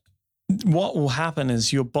 But what will happen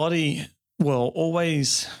is your body will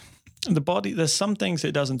always, there's some things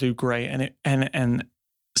it doesn't do great, and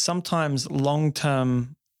sometimes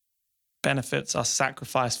long-term benefits are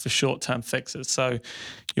sacrificed for short-term fixes. So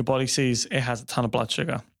your body sees it has a ton of blood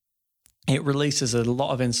sugar. It releases a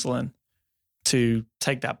lot of insulin to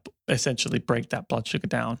essentially break that blood sugar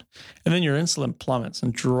down. And then your insulin plummets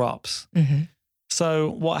and drops. So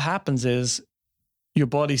what happens is your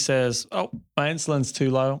body says, oh, my insulin's too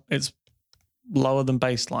low. It's lower than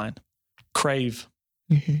baseline. Crave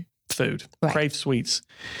food, crave sweets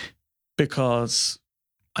because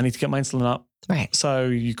I need to get my insulin up. Right. So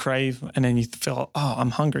you crave and then you feel, oh,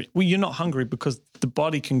 I'm hungry. Well, you're not hungry because the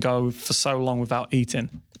body can go for so long without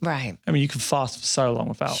eating. Right. I mean, you can fast for so long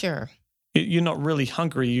without. Sure. You're not really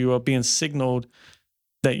hungry. You are being signaled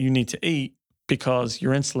that you need to eat because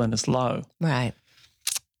your insulin is low. Right.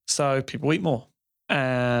 So people eat more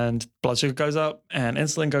and blood sugar goes up and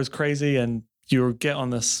insulin goes crazy and you get on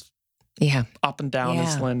this up and down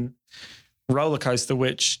insulin roller coaster,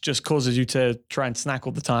 which just causes you to try and snack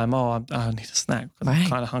all the time. Oh, I need a snack. I'm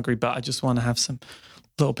kind of hungry, but I just want to have some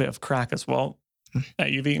little bit of crack as well.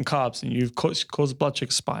 You've eaten carbs and you've caused a blood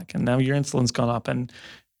sugar spike and now your insulin's gone up and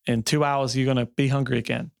in 2 hours you're going to be hungry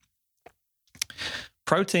again.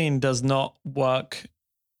 Protein does not work.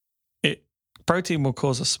 Protein will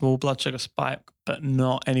cause a small blood sugar spike, but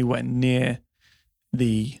not anywhere near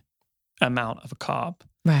the amount of a carb.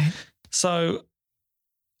 Right. So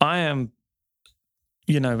I am,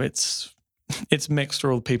 it's mixed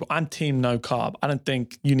for all the people. I'm team no carb. I don't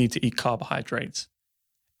think you need to eat carbohydrates.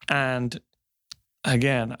 And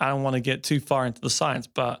again, I don't want to get too far into the science,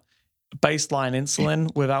 but baseline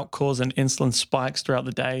insulin without causing insulin spikes throughout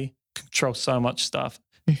the day controls so much stuff.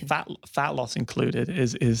 Fat loss included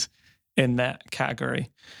is in that category.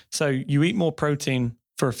 So you eat more protein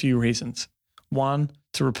for a few reasons. One,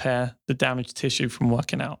 to repair the damaged tissue from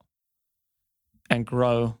working out and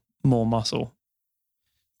grow more muscle.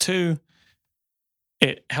 Two,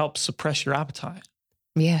 it helps suppress your appetite.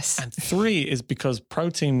 Yes. And three is because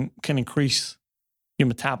protein can increase your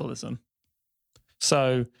metabolism.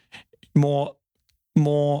 So more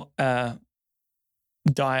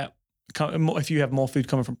diet, if you have more food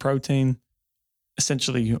coming from protein,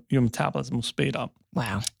 essentially your metabolism will speed up.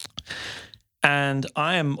 Wow. And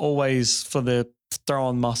I am always for the throw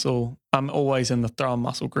on muscle. I'm always in the throw on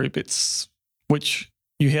muscle group. Which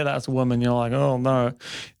you hear that as a woman, you're like, oh no.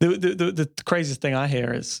 The craziest thing I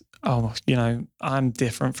hear is, oh, I'm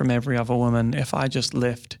different from every other woman. If I just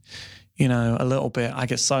lift, a little bit, I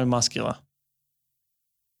get so muscular.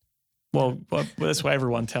 Well, that's what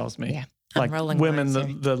everyone tells me. Yeah. Like women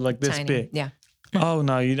that like this tiny. big. Yeah. Oh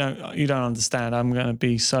no, you don't understand. I'm going to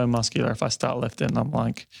be so muscular if I start lifting. I'm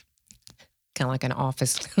like, kind of like an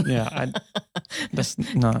office. Yeah,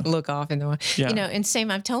 no. Look off in the way. Yeah. And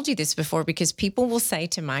Sam, I've told you this before because people will say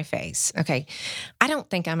to my face, okay, I don't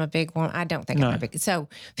think I'm a big one. I don't think I'm a big. So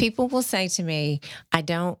people will say to me,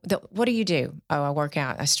 what do you do? Oh, I work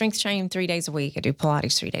out. I strength train 3 days a week. I do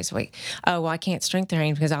Pilates 3 days a week. Oh, well, I can't strength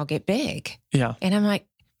train because I'll get big. Yeah. And I'm like,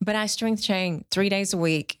 but I strength train 3 days a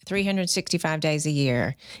week, 365 days a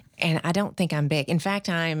year. And I don't think I'm big. In fact,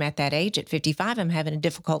 I am at that age at 55. I'm having a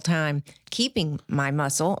difficult time keeping my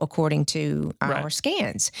muscle according to our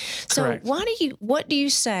scans. So Correct. what do you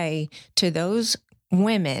say to those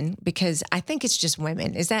women? Because I think it's just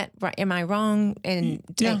women. Is that right? Am I wrong? And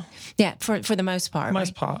yeah, for the most part.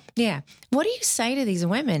 Most part. Yeah. What do you say to these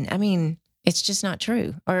women? I mean, it's just not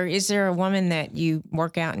true. Or is there a woman that you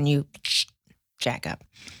work out and you jack up?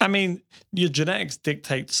 I mean, your genetics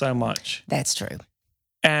dictate so much. That's true.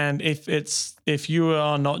 And if you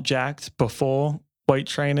are not jacked before weight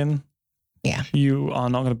training, you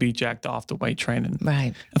are not going to be jacked after weight training.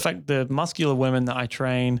 Right. In fact, the muscular women that I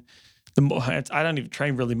train, I don't even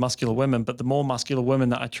train really muscular women, but the more muscular women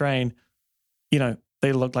that I train,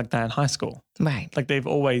 they look like they're in high school. Right. Like they've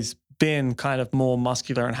always been kind of more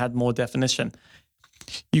muscular and had more definition.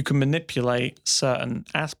 You can manipulate certain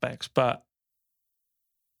aspects, but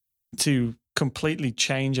to completely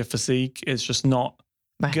change a physique is just not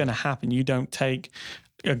going to happen. You don't take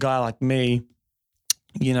a guy like me,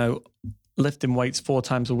 lifting weights 4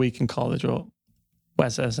 times a week in college or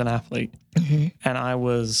as an athlete. Mm-hmm.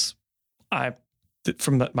 And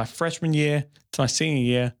from my freshman year to my senior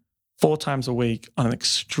year, 4 times a week on an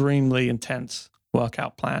extremely intense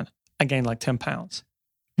workout plan. I gained like 10 pounds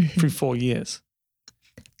through 4 years.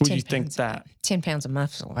 Would you think that? 10 pounds of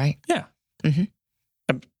muscle, right? Yeah. Mm-hmm.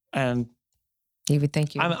 And you would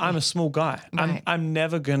think I'm a small guy. Right. I'm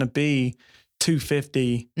never going to be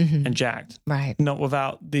 250 and jacked. Right. Not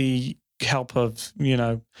without the help of,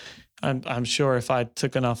 I'm sure if I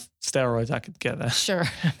took enough steroids, I could get there. Sure.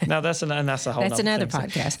 Now that's a whole that's another thing.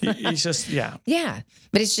 podcast. It's just, yeah. Yeah.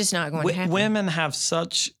 But it's just not going to happen. Women have so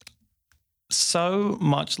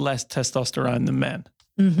much less testosterone than men.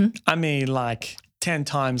 Mm-hmm. I mean, like 10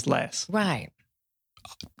 times less. Right.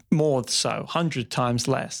 More so, 100 times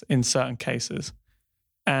less in certain cases.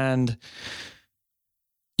 And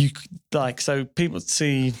so people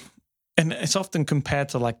see, and it's often compared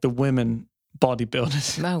to like the women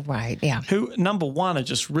bodybuilders. Oh, right. Yeah. Who, number one, are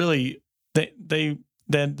just really, they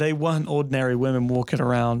weren't ordinary women walking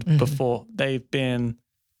around before. They've been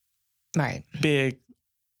big,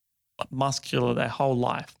 muscular their whole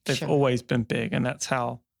life. They've always been big, and that's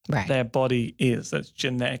how their body is. That's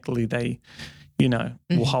genetically, they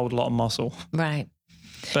will hold a lot of muscle. Right.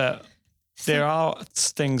 But there are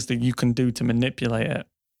things that you can do to manipulate it,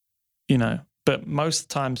 But most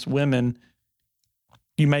times women,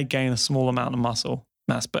 you may gain a small amount of muscle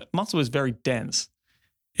mass, but muscle is very dense.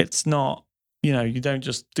 It's not, you don't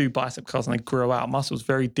just do bicep curls and they grow out. Muscle is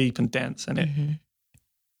very deep and dense, and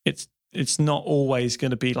it's not always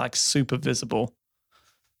going to be like super visible,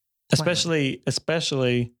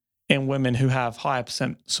 especially in women who have higher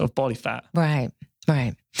percents of body fat. Right.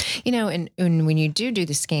 Right. And when you do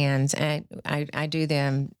the scans, and I do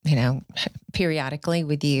them, periodically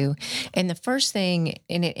with you. And the first thing,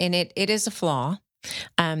 and it is a flaw.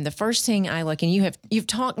 The first thing I look, and you've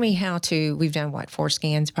taught me how to, we've done 4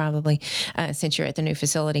 scans probably since you're at the new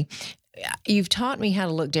facility. You've taught me how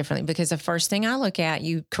to look differently, because the first thing I look at,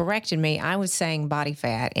 you corrected me. I was saying body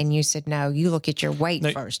fat, and you said, no, you look at your weight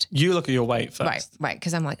first. You look at your weight first. Right.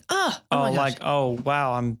 Because I'm like, oh my gosh.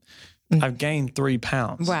 Wow, I've gained 3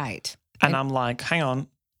 pounds. Right. And I'm like, hang on,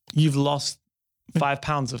 you've lost 5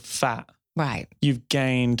 pounds of fat. Right. You've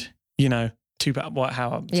gained, 2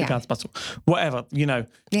 pounds, 2 pounds muscle, whatever,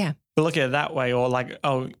 Yeah. But look at it that way, or like,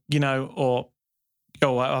 oh,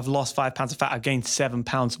 I've lost 5 pounds of fat, I've gained 7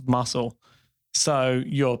 pounds of muscle. So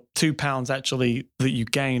your 2 pounds actually that you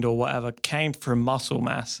gained or whatever came from muscle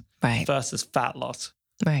mass versus fat loss.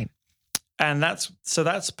 Right. And that's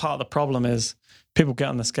part of the problem is people get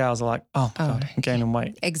on the scales are like, oh my God, I'm gaining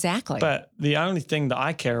weight. Exactly. But the only thing that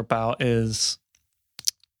I care about is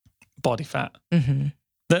body fat. Mm-hmm.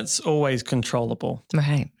 That's always controllable.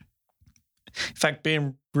 Right. In fact,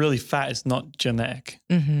 being really fat is not genetic.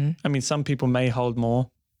 Mm-hmm. I mean, some people may hold more.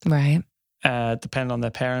 Right. Depending on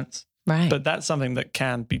their parents. Right. But that's something that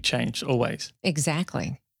can be changed always.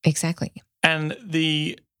 Exactly. And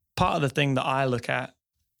the part of the thing that I look at,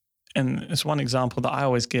 and it's one example that I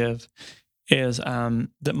always give, is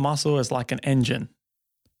that muscle is like an engine.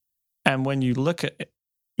 And when you look at it,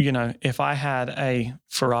 if I had a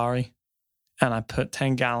Ferrari and I put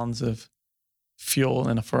 10 gallons of fuel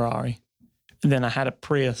in a Ferrari, and then I had a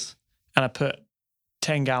Prius and I put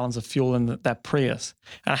 10 gallons of fuel in that Prius,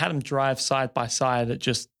 and I had them drive side by side at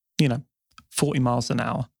just 40 miles an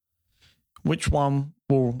hour. Which one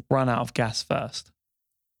will run out of gas first?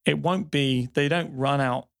 It won't be, they don't run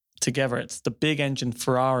out together. It's the big engine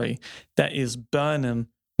Ferrari that is burning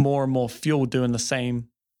more and more fuel doing the same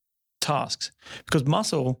tasks, because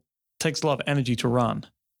muscle takes a lot of energy to run.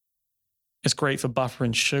 It's great for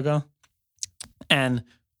buffering sugar. And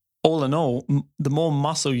all in all, the more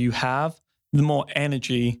muscle you have, the more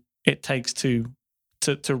energy it takes to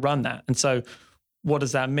run that. And so what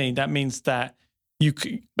does that mean? That means that you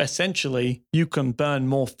can burn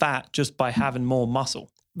more fat just by having more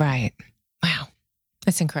muscle. Right. Wow.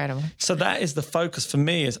 That's incredible. So that is the focus for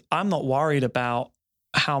me, is I'm not worried about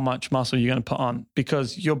how much muscle you're going to put on,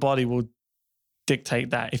 because your body will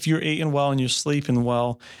dictate that. If you're eating well and you're sleeping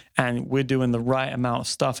well and we're doing the right amount of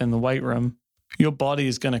stuff in the weight room, your body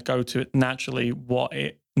is going to go to it naturally what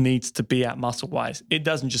it needs to be at muscle-wise. It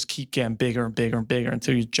doesn't just keep getting bigger and bigger and bigger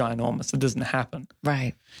until you're ginormous. It doesn't happen.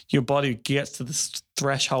 Right. Your body gets to this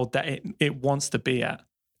threshold that it wants to be at.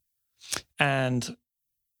 And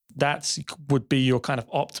that would be your kind of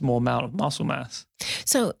optimal amount of muscle mass.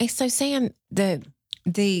 So Sam, in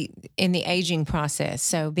the aging process,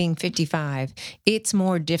 so being 55, it's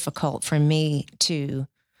more difficult for me to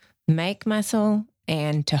make muscle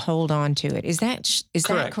and to hold on to it. Is that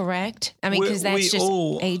correct? I mean, because that's just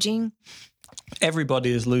aging.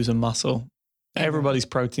 Everybody is losing muscle. Everybody's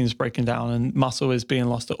protein is breaking down, and muscle is being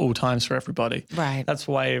lost at all times for everybody. Right. That's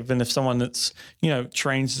why even if someone that's,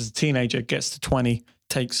 trains as a teenager, gets to 20,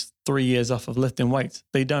 takes 3 years off of lifting weights,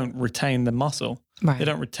 they don't retain the muscle. Right. They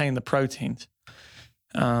don't retain the proteins.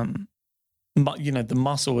 But, the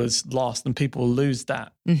muscle is lost and people lose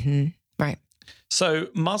that. Mm-hmm. Right. So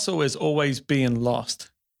muscle is always being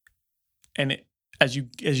lost. And as you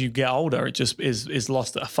get older, it just is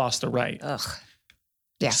lost at a faster rate. Ugh.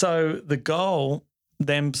 Yeah. So the goal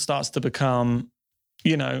then starts to become,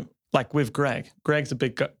 like with Greg. Greg's a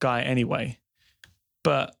big guy anyway.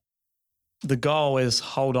 But the goal is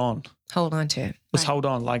hold on. Hold on to it. Just hold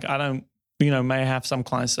on. Like I don't, may have some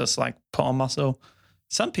clients that's like put on muscle.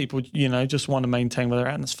 Some people, just want to maintain where they're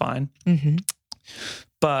at, and it's fine. Mm-hmm.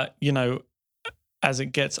 But, as it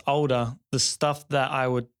gets older, the stuff that I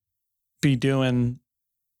would be doing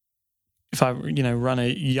if I, run a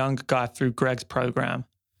younger guy through Greg's program,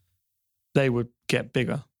 they would get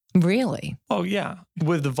bigger. Really? Oh, yeah.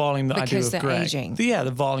 With the volume that I do with Greg. Aging. Yeah,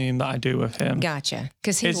 the volume that I do with him. Gotcha.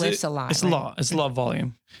 Because he lifts a lot. It's a lot. It's a lot of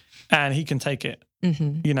volume. And he can take it.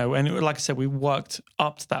 Mm-hmm. And like I said, we worked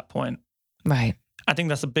up to that point. Right. I think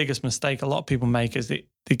that's the biggest mistake a lot of people make, is they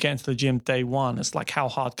get into the gym day one. It's like, how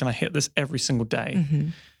hard can I hit this every single day? Mm-hmm.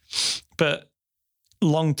 But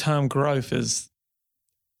long-term growth is,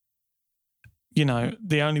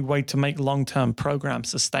 the only way to make long-term programs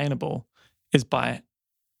sustainable is by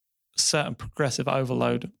certain progressive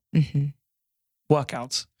overload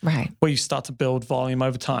workouts. Right. Where you start to build volume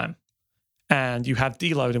over time, and you have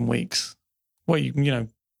deloading weeks where you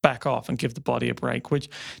back off and give the body a break, which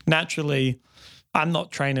naturally, I'm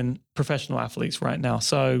not training professional athletes right now.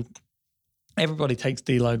 So everybody takes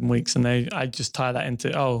deloading weeks, and I just tie that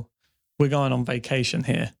into, oh, we're going on vacation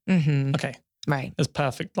here. Mm-hmm. Okay. Right. It's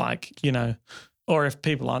perfect. Like, or if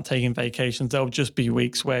people aren't taking vacations, there'll just be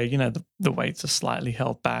weeks where, the weights are slightly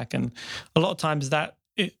held back. And a lot of times that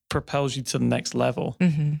it propels you to the next level.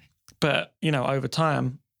 Mm-hmm. But, over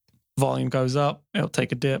time, volume goes up, it'll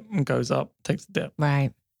take a dip, and goes up, takes a dip.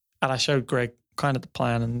 Right. And I showed Greg kind of the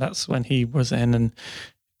plan, and that's when he was in. And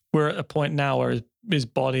we're at a point now where his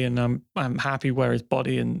body, and I'm happy where his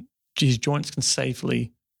body and his joints can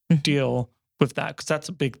safely deal with that, because that's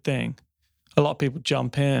a big thing. A lot of people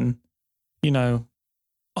jump in,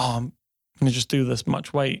 oh, I'm going to just do this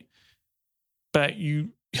much weight. But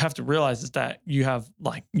you have to realize is that you have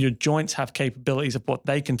like your joints have capabilities of what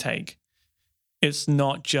they can take. It's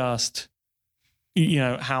not just,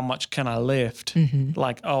 how much can I lift? Mm-hmm.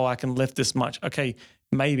 Like, oh, I can lift this much. Okay,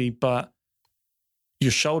 maybe, but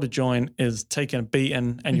your shoulder joint is taking a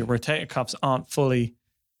beating and your rotator cuffs aren't fully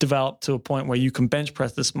developed to a point where you can bench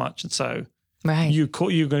press this much. And so Right. you're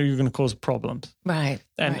going to cause problems. Right.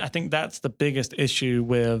 And right. I think that's the biggest issue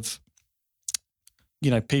with,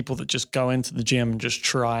 people that just go into the gym and just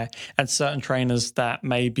try, and certain trainers that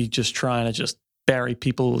may be just trying to just bury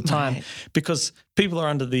people all the time Right. because people are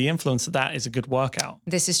under the influence that is a good workout.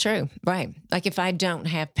 This is true. Right. Like if I don't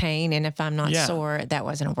have pain and if I'm not Yeah. sore, that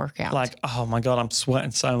wasn't a workout. Like, oh my God, I'm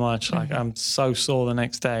sweating so much. Like I'm so sore the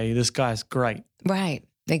next day. This guy's great. Right.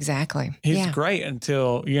 Exactly. He's yeah. great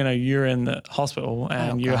until, you're in the hospital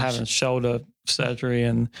and you're gosh. having shoulder surgery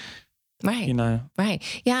and, Right.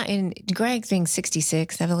 Right. Yeah. And Greg being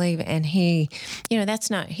 66, I believe. And he,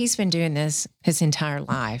 he's been doing this his entire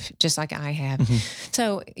life, just like I have. Mm-hmm.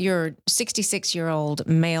 So your 66-year-old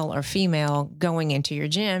male or female going into your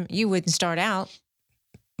gym, you wouldn't start out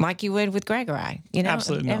like you would with Greg or I,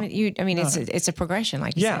 Absolutely not. It's a progression,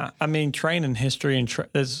 like you said. Yeah. I mean, training history and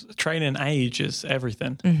training age is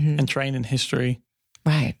everything Mm-hmm. and training history.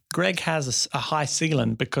 Right. Greg has a high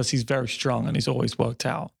ceiling because he's very strong and he's always worked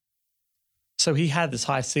out. So he had this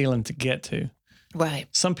high ceiling to get to. Right.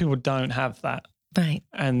 Some people don't have that. Right.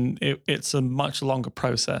 And it's a much longer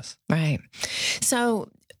process. Right. So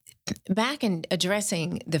back in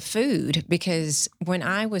addressing the food, because when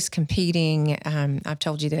I was competing, I've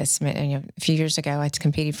told you this a few years ago, I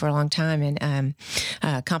competed for a long time in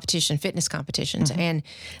fitness competitions, and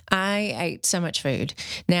I ate so much food.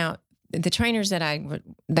 Now, the trainers that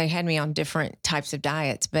they had me on different types of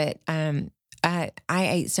diets, but I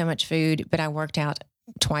ate so much food, but I worked out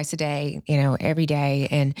twice a day, every day.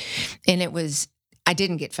 And it was, I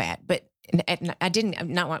didn't get fat, but I didn't,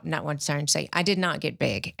 I'm not trying to say I did not get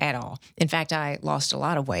big at all. In fact, I lost a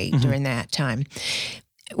lot of weight during that time.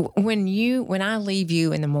 When I leave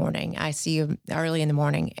you in the morning, I see you early in the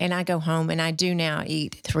morning and I go home and I do now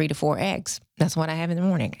eat 3 to 4 eggs. That's what I have in the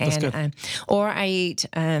morning. That's and good. Or I eat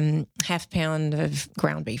half a pound of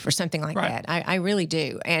ground beef or something like Right. that. I really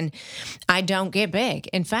do. And I don't get big.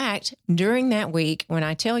 In fact, during that week, when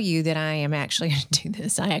I tell you that I am actually going to do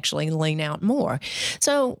this, I actually lean out more.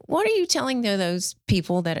 So what are you telling those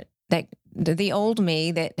people that the old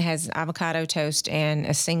me that has avocado toast and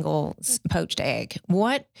a single poached egg,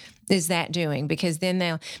 what is that doing? Because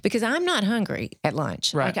because I'm not hungry at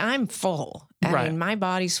lunch. Right. Like I'm full. I Right. mean, my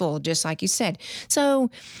body's full, just like you said. So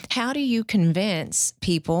how do you convince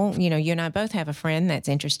people, you and I both have a friend that's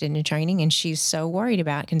interested in training and she's so worried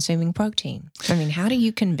about consuming protein. I mean, how do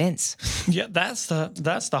you convince? Yeah, that's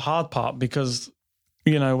the hard part because,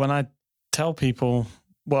 when I tell people,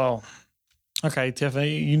 well, okay,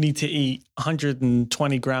 Tiffany, you need to eat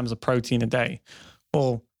 120 grams of protein a day.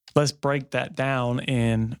 Well, let's break that down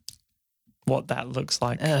in what that looks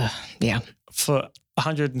like. Yeah. For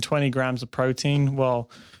 120 grams of protein,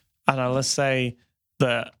 well, I don't know, let's say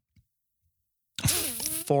that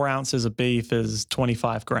 4 ounces of beef is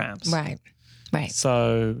 25 grams. Right. Right.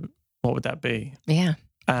 So what would that be? Yeah.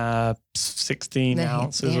 16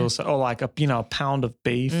 ounces yeah. or so, or like a pound of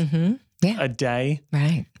beef Mm-hmm. Yeah. a day.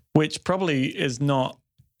 Right. Which probably is not,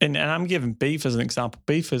 and I'm giving beef as an example.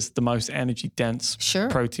 Beef is the most energy dense Sure.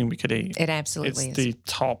 protein we could eat. It absolutely It's is.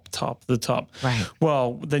 the top. Right.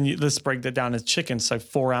 Well, then let's break that down as chicken. So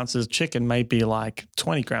 4 ounces of chicken may be like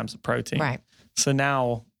 20 grams of protein. Right. So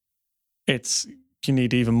now you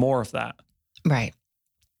need even more of that. Right.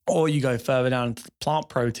 Or you go further down into the plant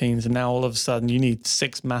proteins and now all of a sudden you need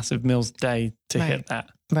 6 massive meals a day to Right. hit that.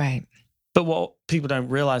 Right. But what people don't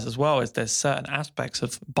realize as well is there's certain aspects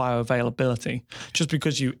of bioavailability. Just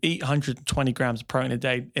because you eat 120 grams of protein a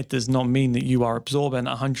day, it does not mean that you are absorbing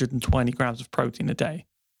 120 grams of protein a day.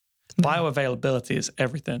 Bioavailability is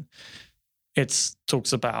everything. It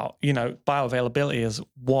talks about, bioavailability is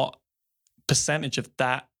what percentage of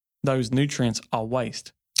those nutrients are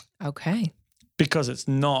waste Okay. because it's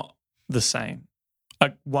not the same.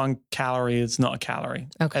 1 calorie is not a calorie.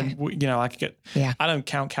 Okay. And, I could get, Yeah. I don't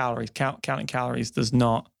count calories. Counting calories does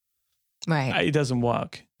not, Right. it doesn't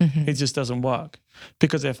work. Mhm. It just doesn't work.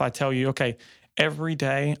 Because if I tell you, okay, every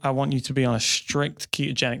day I want you to be on a strict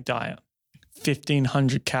ketogenic diet,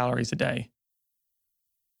 1,500 calories a day,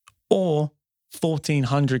 or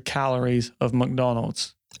 1,400 calories of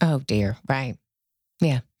McDonald's. Oh dear. Right.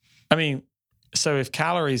 I mean, so if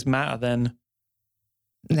calories matter, then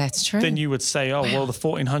That's true. then you would say, oh, well, the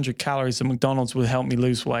 1,400 calories at McDonald's would help me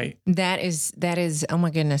lose weight. That is, oh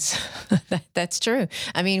my goodness. That's true.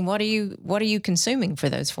 I mean, what are you consuming for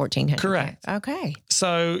those 1,400? Correct. Okay.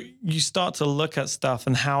 So you start to look at stuff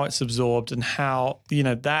and how it's absorbed and how,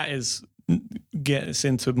 that gets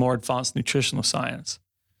into more advanced nutritional science.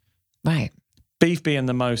 Right. Beef being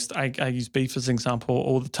the most, I use beef as an example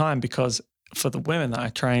all the time because for the women that I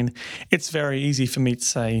train, it's very easy for me to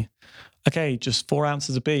say, okay, just 4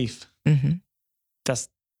 ounces of beef. Mm-hmm. That's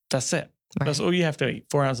it. Right. That's all you have to eat,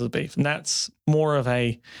 4 ounces of beef. And that's more of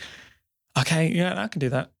a, okay, I can do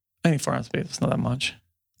that. Only 4 ounces of beef, it's not that much.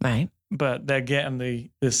 Right. But they're getting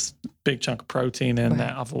this big chunk of protein in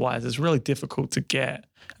that otherwise it's really difficult to get.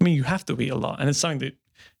 I mean, you have to eat a lot. And it's something that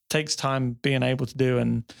takes time being able to do.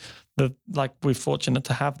 And we're fortunate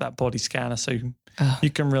to have that body scanner so you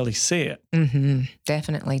can really see it. Mm-hmm.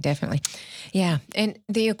 Definitely. Yeah. And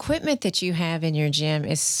the equipment that you have in your gym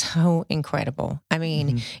is so incredible. I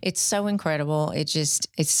mean, it's so incredible. It's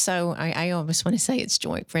so, I almost want to say it's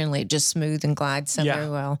joint friendly, just smooth and glides so very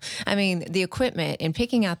well. I mean, the equipment and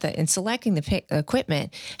picking out and selecting the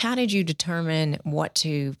equipment, how did you determine what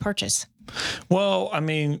to purchase? Well, I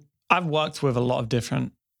mean, I've worked with a lot of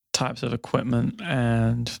different types of equipment,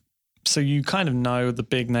 and so you kind of know the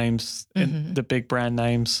big names, the big brand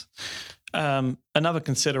names. Another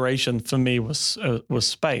consideration for me was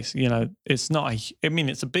space. It's not.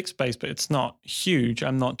 It's a big space, but it's not huge.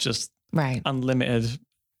 I'm not just unlimited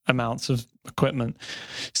amounts of equipment.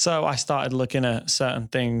 So I started looking at certain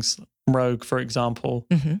things. Rogue, for example,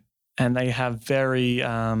 and they have very,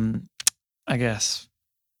 I guess,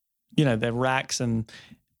 their racks and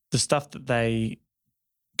the stuff that they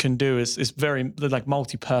can do is very like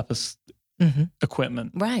multi-purpose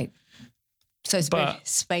equipment. Right. So it's very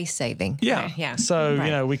space saving. Yeah. Yeah.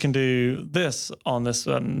 So, we can do this on this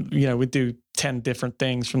one, we do 10 different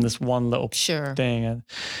things from this one little thing.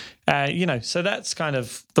 And, so that's kind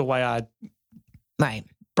of the way I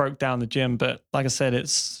broke down the gym. But like I said,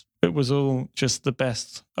 it was all just the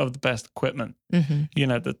best of the best equipment.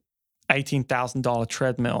 The $18,000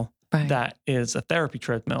 treadmill, that is a therapy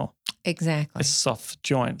treadmill. Exactly. It's soft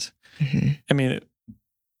joints. I mean,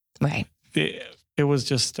 it was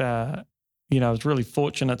just, I was really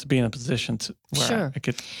fortunate to be in a position to where I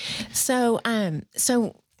could. So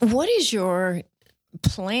what is your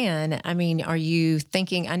plan? I mean, are you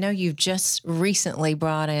thinking, I know you've just recently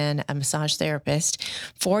brought in a massage therapist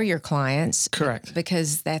for your clients. Correct.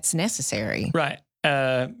 Because that's necessary. Right.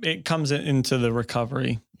 It comes into the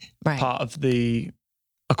recovery part of the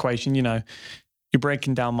equation. You're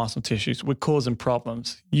breaking down muscle tissues. We're causing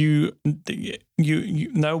problems.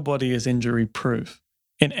 Nobody is injury proof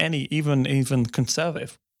in any, even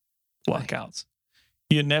conservative workouts.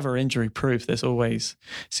 You're never injury proof. So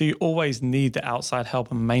you always need the outside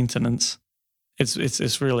help and maintenance.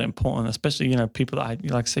 It's really important, especially, people that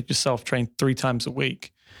like I said, yourself train 3 times a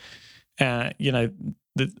week. You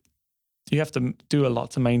have to do a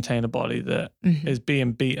lot to maintain a body that is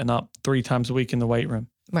being beaten up 3 times a week in the weight room.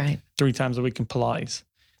 Right. 3 times a week in Pilates.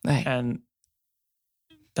 Right. And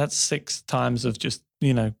that's 6 times of just,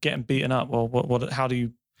 getting beaten up. Well, how do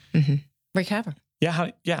you recover?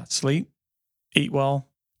 Yeah. Sleep, eat well,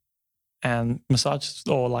 and massage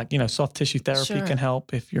or soft tissue therapy can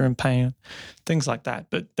help if you're in pain, things like that.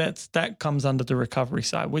 But that comes under the recovery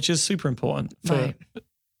side, which is super important for,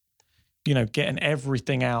 getting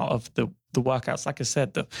everything out of the workouts. Like I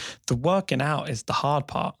said, the working out is the hard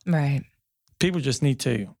part. Right. People just need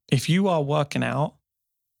to, if you are working out,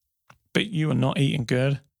 but you are not eating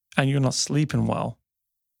good and you're not sleeping well,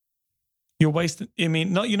 you're wasting, you're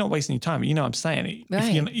not wasting your time. You know what I'm saying?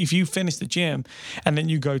 Right. If you finish the gym and then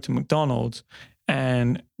you go to McDonald's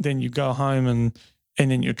and then you go home and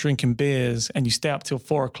then you're drinking beers and you stay up till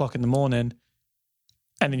 4 o'clock in the morning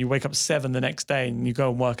and then you wake up 7 the next day and you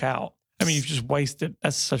go and work out. You've just wasted.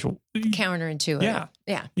 That's such a counterintuitive. Yeah.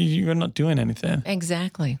 Yeah. You're not doing anything.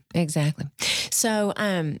 Exactly. So,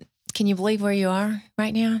 can you believe where you are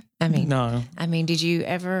right now? No. Did you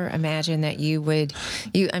ever imagine that you would,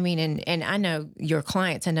 and I know your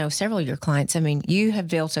clients, I know several of your clients, you have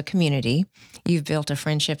built a community, you've built a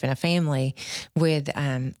friendship and a family with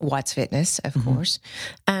Watts Fitness, of course.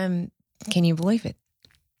 Can you believe it?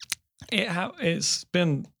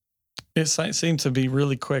 It seemed to be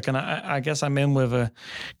really quick. And I guess I'm in with a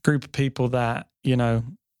group of people that,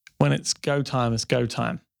 when it's go time, it's go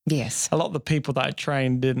time. Yes. A lot of the people that I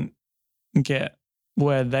trained didn't get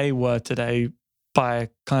where they were today by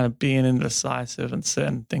kind of being indecisive and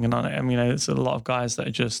sitting thinking on it. It's a lot of guys that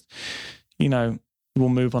are just, will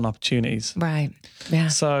move on opportunities. Right. Yeah.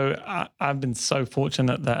 So I've been so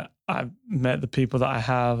fortunate that I've met the people that I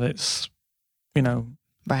have. It's, you know,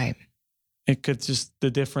 Right. it could just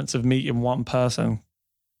the difference of meeting one person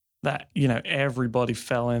that, you know, everybody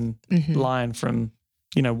fell in line from,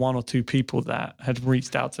 you know, one or two people that had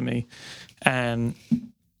reached out to me. And,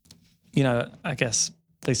 you know, I guess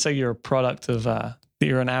they say you're a product of,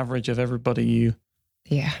 you're an average of everybody you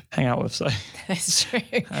hang out with. So That's true.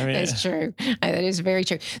 I mean, that's true. That is very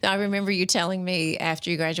true. I remember you telling me after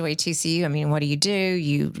you graduated TCU, I mean, what do?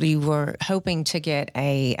 You were hoping to get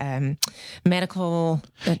a medical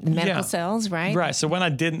cells, right? Right. So when I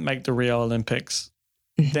didn't make the Rio Olympics,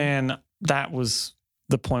 then that was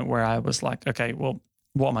the point where I was like, okay, well,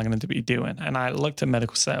 what am I going to be doing? And I looked at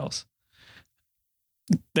medical sales.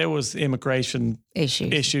 There was immigration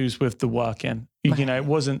issues with the work in. Right. You know, it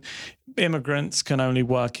wasn't, immigrants can only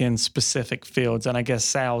work in specific fields. And I guess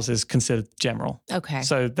sales is considered general. Okay.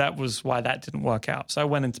 So that was why that didn't work out. So I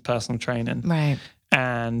went into personal training. Right.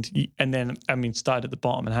 And then, I mean, started at the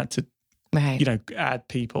bottom and had to, you know, add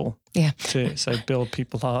people. Yeah. So build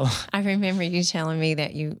people up. I remember you telling me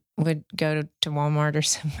that you would go to Walmart or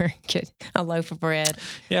somewhere and get a loaf of bread.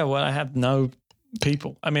 Yeah. Well, I had no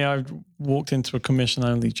people. I mean, I walked into a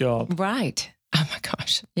commission-only job. Right. Oh my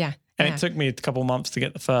gosh. Yeah. And it took me a couple months to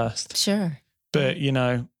get the first. Sure. But, you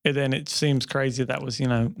know, then it seems crazy that was, you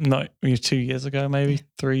know, not 2 years ago, maybe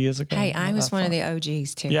 3 years ago. Hey, I was one of the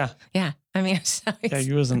OGs too. Yeah. Yeah. I mean, so yeah,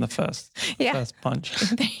 you was in the first punch.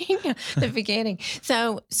 The beginning.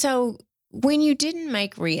 So when you didn't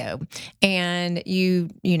make Rio and you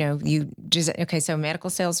just, okay, so medical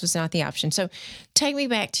sales was not the option. So take me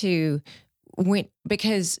back to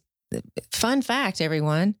because fun fact,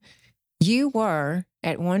 everyone, you were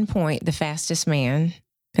at one point the fastest man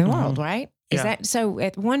in the world, right? Is that so?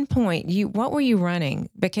 At one point, what were you running?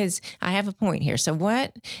 Because I have a point here. So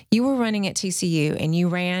what you were running at TCU, and you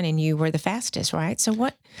ran, and you were the fastest, right? So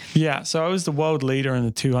what? Yeah, so I was the world leader in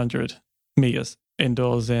the 200 meters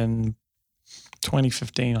indoors in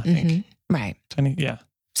 2015, I think. Right. Yeah.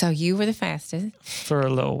 So you were the fastest for a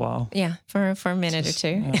little while. Yeah, for a minute or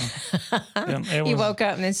two. Yeah. You woke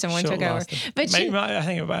up and then someone took over. But I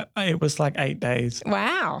think it was like 8 days.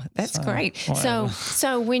 Wow, that's great. Whatever.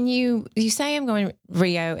 So when you say I'm going to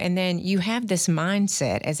Rio, and then you have this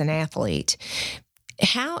mindset as an athlete,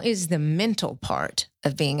 how is the mental part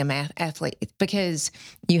of being an athlete? Because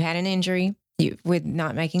you had an injury. With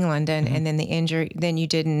not making London, and then the injury, then you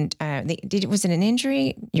didn't. Was it an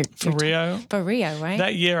injury? For Rio, right?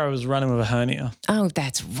 That year I was running with a hernia. Oh,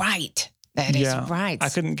 that's right. That is right. I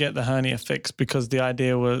couldn't get the hernia fixed because the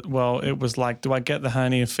idea was, well, it was like, do I get the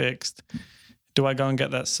hernia fixed? Do I go and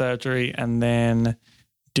get that surgery, and then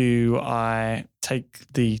do I take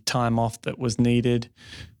the time off that was needed,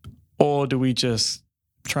 or do we just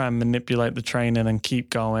try and manipulate the training and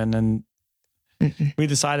keep going? And we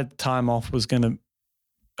decided the time off was going to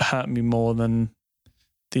hurt me more than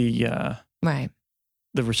the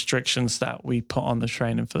restrictions that we put on the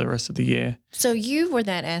training for the rest of the year. So you were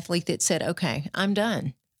that athlete that said, okay, I'm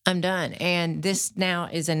done. And this now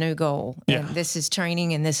is a new goal. And this is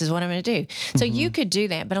training, and this is what I'm going to do. So you could do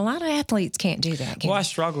that, but a lot of athletes can't do that. I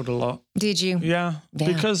struggled a lot. Did you? Yeah.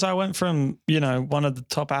 Because I went from, one of the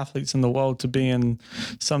top athletes in the world to being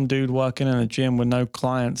some dude working in a gym with no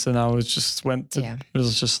clients. And I was just it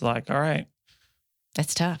was just like, all right.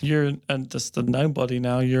 That's tough. You're just a nobody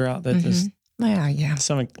now. You're out there just. Well, yeah.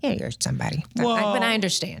 You're somebody. Well, but I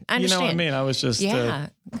understand. You know what I mean? I was just,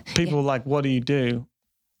 people like, what do you do?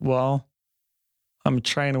 Well, I'm a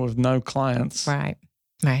trainer with no clients. Right.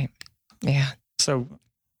 Yeah. So,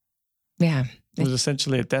 yeah. I was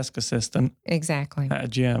essentially a desk assistant. Exactly. At a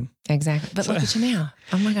gym. Exactly. But look at you now.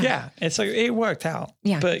 Oh my God. Yeah. It worked out.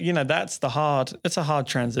 Yeah. But, it's a hard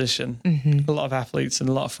transition. A lot of athletes and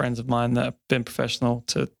a lot of friends of mine that have been professional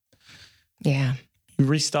to you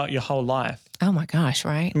restart your whole life. Oh my gosh,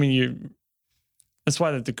 right? I mean, that's why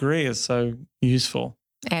the degree is so useful.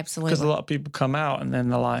 Absolutely. Because a lot of people come out and then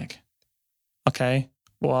they're like, okay,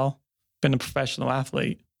 well, been a professional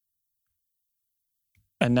athlete,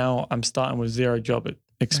 and now I'm starting with zero job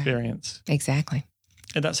experience. Right. Exactly.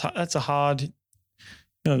 And that's a hard,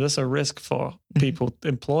 that's a risk for people,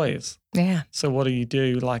 employers. Yeah. So what do you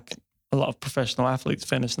do? Like a lot of professional athletes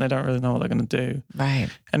finish and they don't really know what they're going to do. Right.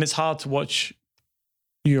 And it's hard to watch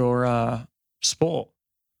your sport.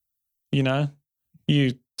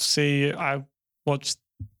 You see, I watched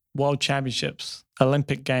World Championships,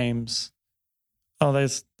 Olympic Games. Oh,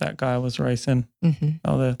 there's that guy was racing.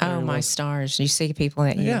 Oh, my stars. You see people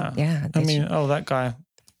that that guy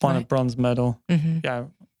won a bronze medal. Yeah,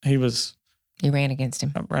 you ran against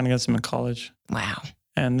him. I ran against him in college. Wow.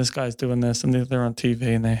 And this guy's doing this, and they're on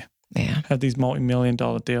TV, and Yeah. have these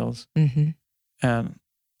multi-million-dollar deals. Mm-hmm. And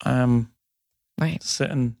I'm Right.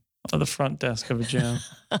 sitting at the front desk of a gym.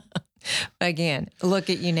 Again, look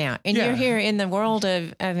at you now. And Yeah. you're here in the world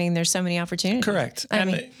of, there's so many opportunities. Correct. I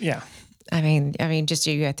And mean, yeah. I mean, just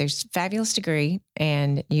you got this fabulous degree,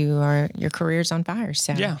 and your career's on fire.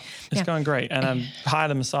 So Yeah, it's going great. And I'm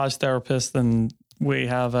hired a massage therapist, and we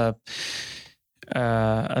have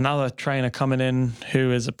another trainer coming in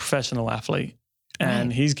who is a professional athlete,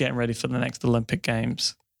 and he's getting ready for the next Olympic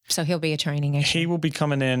Games. So he'll be a training agent. He will be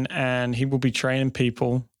coming in, and he will be training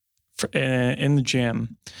people in the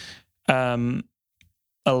gym a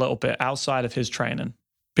little bit outside of his training,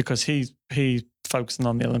 because he's focusing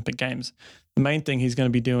on the Olympic Games. The main thing he's going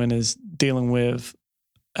to be doing is dealing with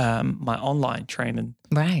my online training,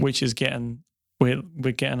 Right. which is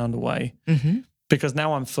we're getting underway, Mm-hmm. because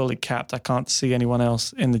now I'm fully capped. I can't see anyone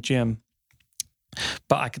else in the gym,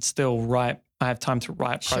 but I could still write. I have time to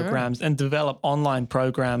write Sure. programs and develop online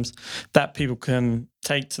programs that people can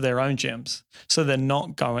take to their own gyms. So they're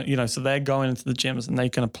not going, so they're going into the gyms and they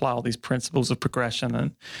can apply all these principles of progression.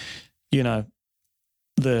 And,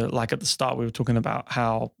 like at the start, we were talking about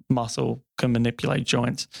how muscle can manipulate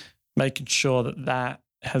joints, making sure that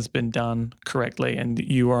has been done correctly and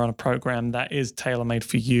you are on a program that is tailor-made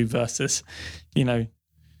for you versus, Right.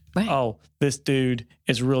 oh, this dude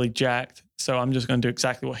is really jacked, so I'm just going to do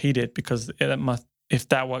exactly what he did because if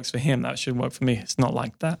that works for him, that should work for me. It's not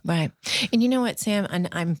like that. Right. And you know what, Sam? And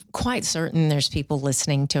I'm quite certain there's people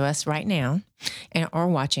listening to us right now or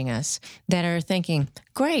watching us that are thinking,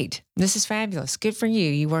 great, this is fabulous. Good for you.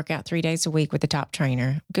 You work out 3 days a week with a top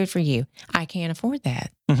trainer. Good for you. I can't afford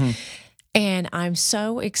that. Mm-hmm. And I'm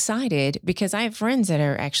so excited because I have friends that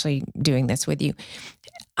are actually doing this with you.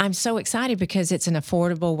 I'm so excited because it's an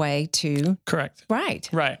affordable way to. Correct. Right.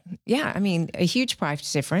 Right. Yeah. I mean, a huge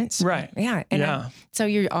price difference. Right. Yeah. And so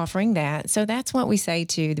you're offering that. So that's what we say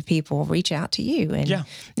to the people, reach out to you. And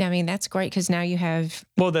I mean, that's great because now you have.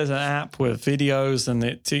 Well, there's an app with videos and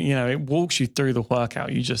it walks you through the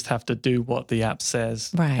workout. You just have to do what the app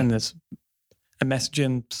says. Right. And there's a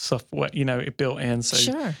messaging software, it built in. So,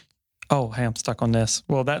 sure. Oh, hey, I'm stuck on this.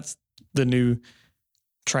 Well, that's the new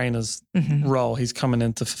trainer's role. He's coming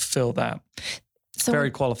in to fulfill that. So,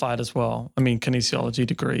 very qualified as well. I mean, kinesiology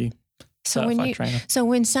degree, certified trainer. So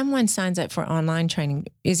when someone signs up for online training,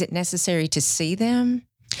 is it necessary to see them?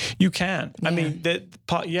 You can. Yeah. I mean, that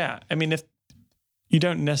part. Yeah. I mean, if you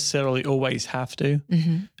don't necessarily always have to.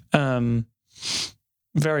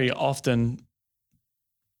 Very often.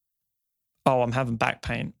 Oh, I'm having back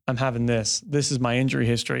pain. I'm having this. This is my injury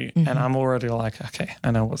history, and I'm already like, okay, I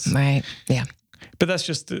know what's right. Yeah. But that's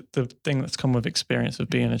just the thing that's come with experience of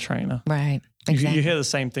being a trainer. Right. Exactly. You hear the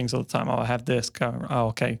same things all the time. Oh, I have this. Oh,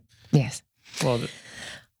 okay. Yes.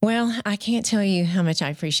 Well, I can't tell you how much I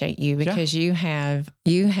appreciate you because you have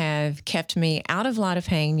kept me out of a lot of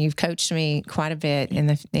pain. You've coached me quite a bit in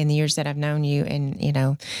the years that I've known you, and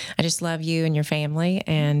I just love you and your family,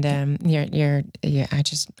 and I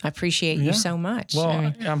appreciate you so much.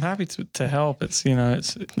 Well, I'm happy to help. It's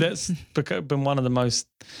that's been one of the most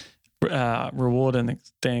rewarding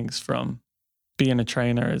things from being a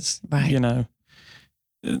trainer is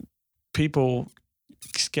people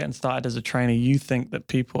getting started as a trainer. You think that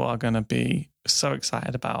people are going to be so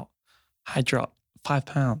excited about I dropped 5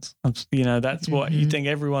 pounds. That's what you think.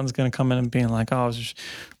 Everyone's going to come in and being like, oh, I was just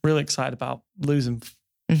really excited about losing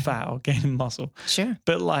fat or gaining muscle. Sure.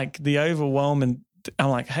 But like the overwhelming, I'm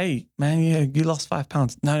like, hey man, you lost 5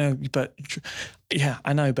 pounds. No, but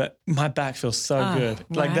I know, but my back feels so good.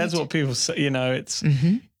 Like that's what people say, it's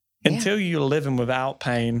until you're living without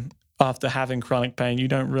pain after having chronic pain, you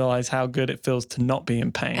don't realize how good it feels to not be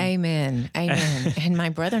in pain. Amen. And my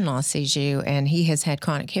brother-in-law sees you, and he has had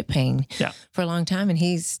chronic hip pain for a long time, and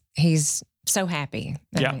he's so happy.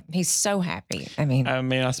 I mean, he's so happy.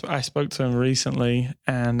 I spoke to him recently,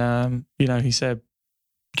 and he said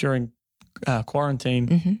during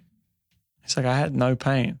quarantine, he's like, I had no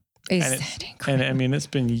pain. Is that incredible? And it's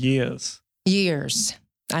been years. Years.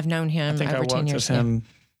 I've known him over 10 years. I worked with him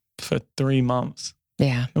for 3 months.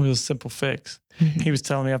 Yeah. It was a simple fix. He was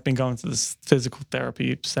telling me I've been going to this physical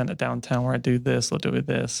therapy center downtown where I do this or do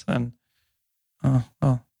this. And,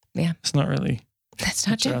 it's not really. That's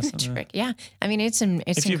not doing the trick. Yeah. I mean, it's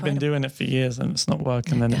if you've been doing it for years and it's not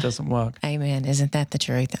working, then it doesn't work. Amen. Isn't that the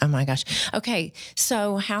truth? Oh my gosh. Okay.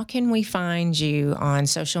 So how can we find you on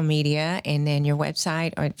social media and then your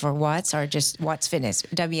website for Watts or just Watts Fitness,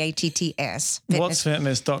 WATTS?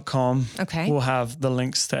 WattsFitness.com. Okay. We'll have the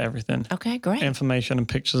links to everything. Okay, great. Information and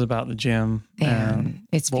pictures about the gym and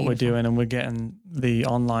it's what beautiful. we're doing. And we're getting the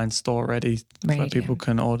online store ready so people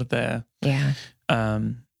can order there. Yeah.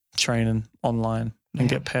 training online and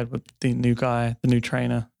get paired with the new guy, the new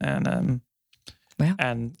trainer, and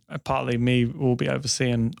partly me will be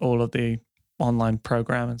overseeing all of the online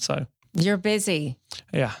programming. So you're busy.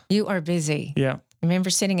 Yeah, you are busy. Yeah.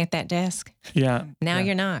 Remember sitting at that desk? Yeah. Now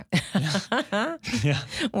you're not. Yeah.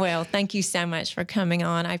 Well, thank you so much for coming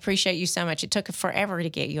on. I appreciate you so much. It took forever to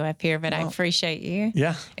get you up here, but I appreciate you.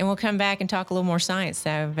 Yeah. And we'll come back and talk a little more science,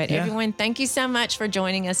 though. But everyone, thank you so much for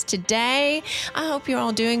joining us today. I hope you're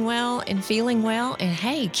all doing well and feeling well. And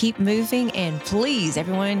hey, keep moving. And please,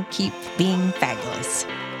 everyone, keep being fabulous.